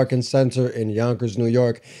 1 Larkin Center in Yonkers, New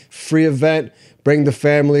York. Free event. Bring the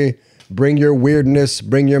family. Bring your weirdness.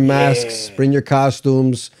 Bring your masks. Bring your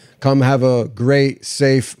costumes. Come have a great,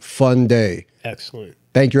 safe, fun day. Excellent.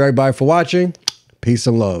 Thank you, everybody, for watching. Peace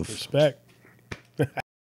and love. Respect.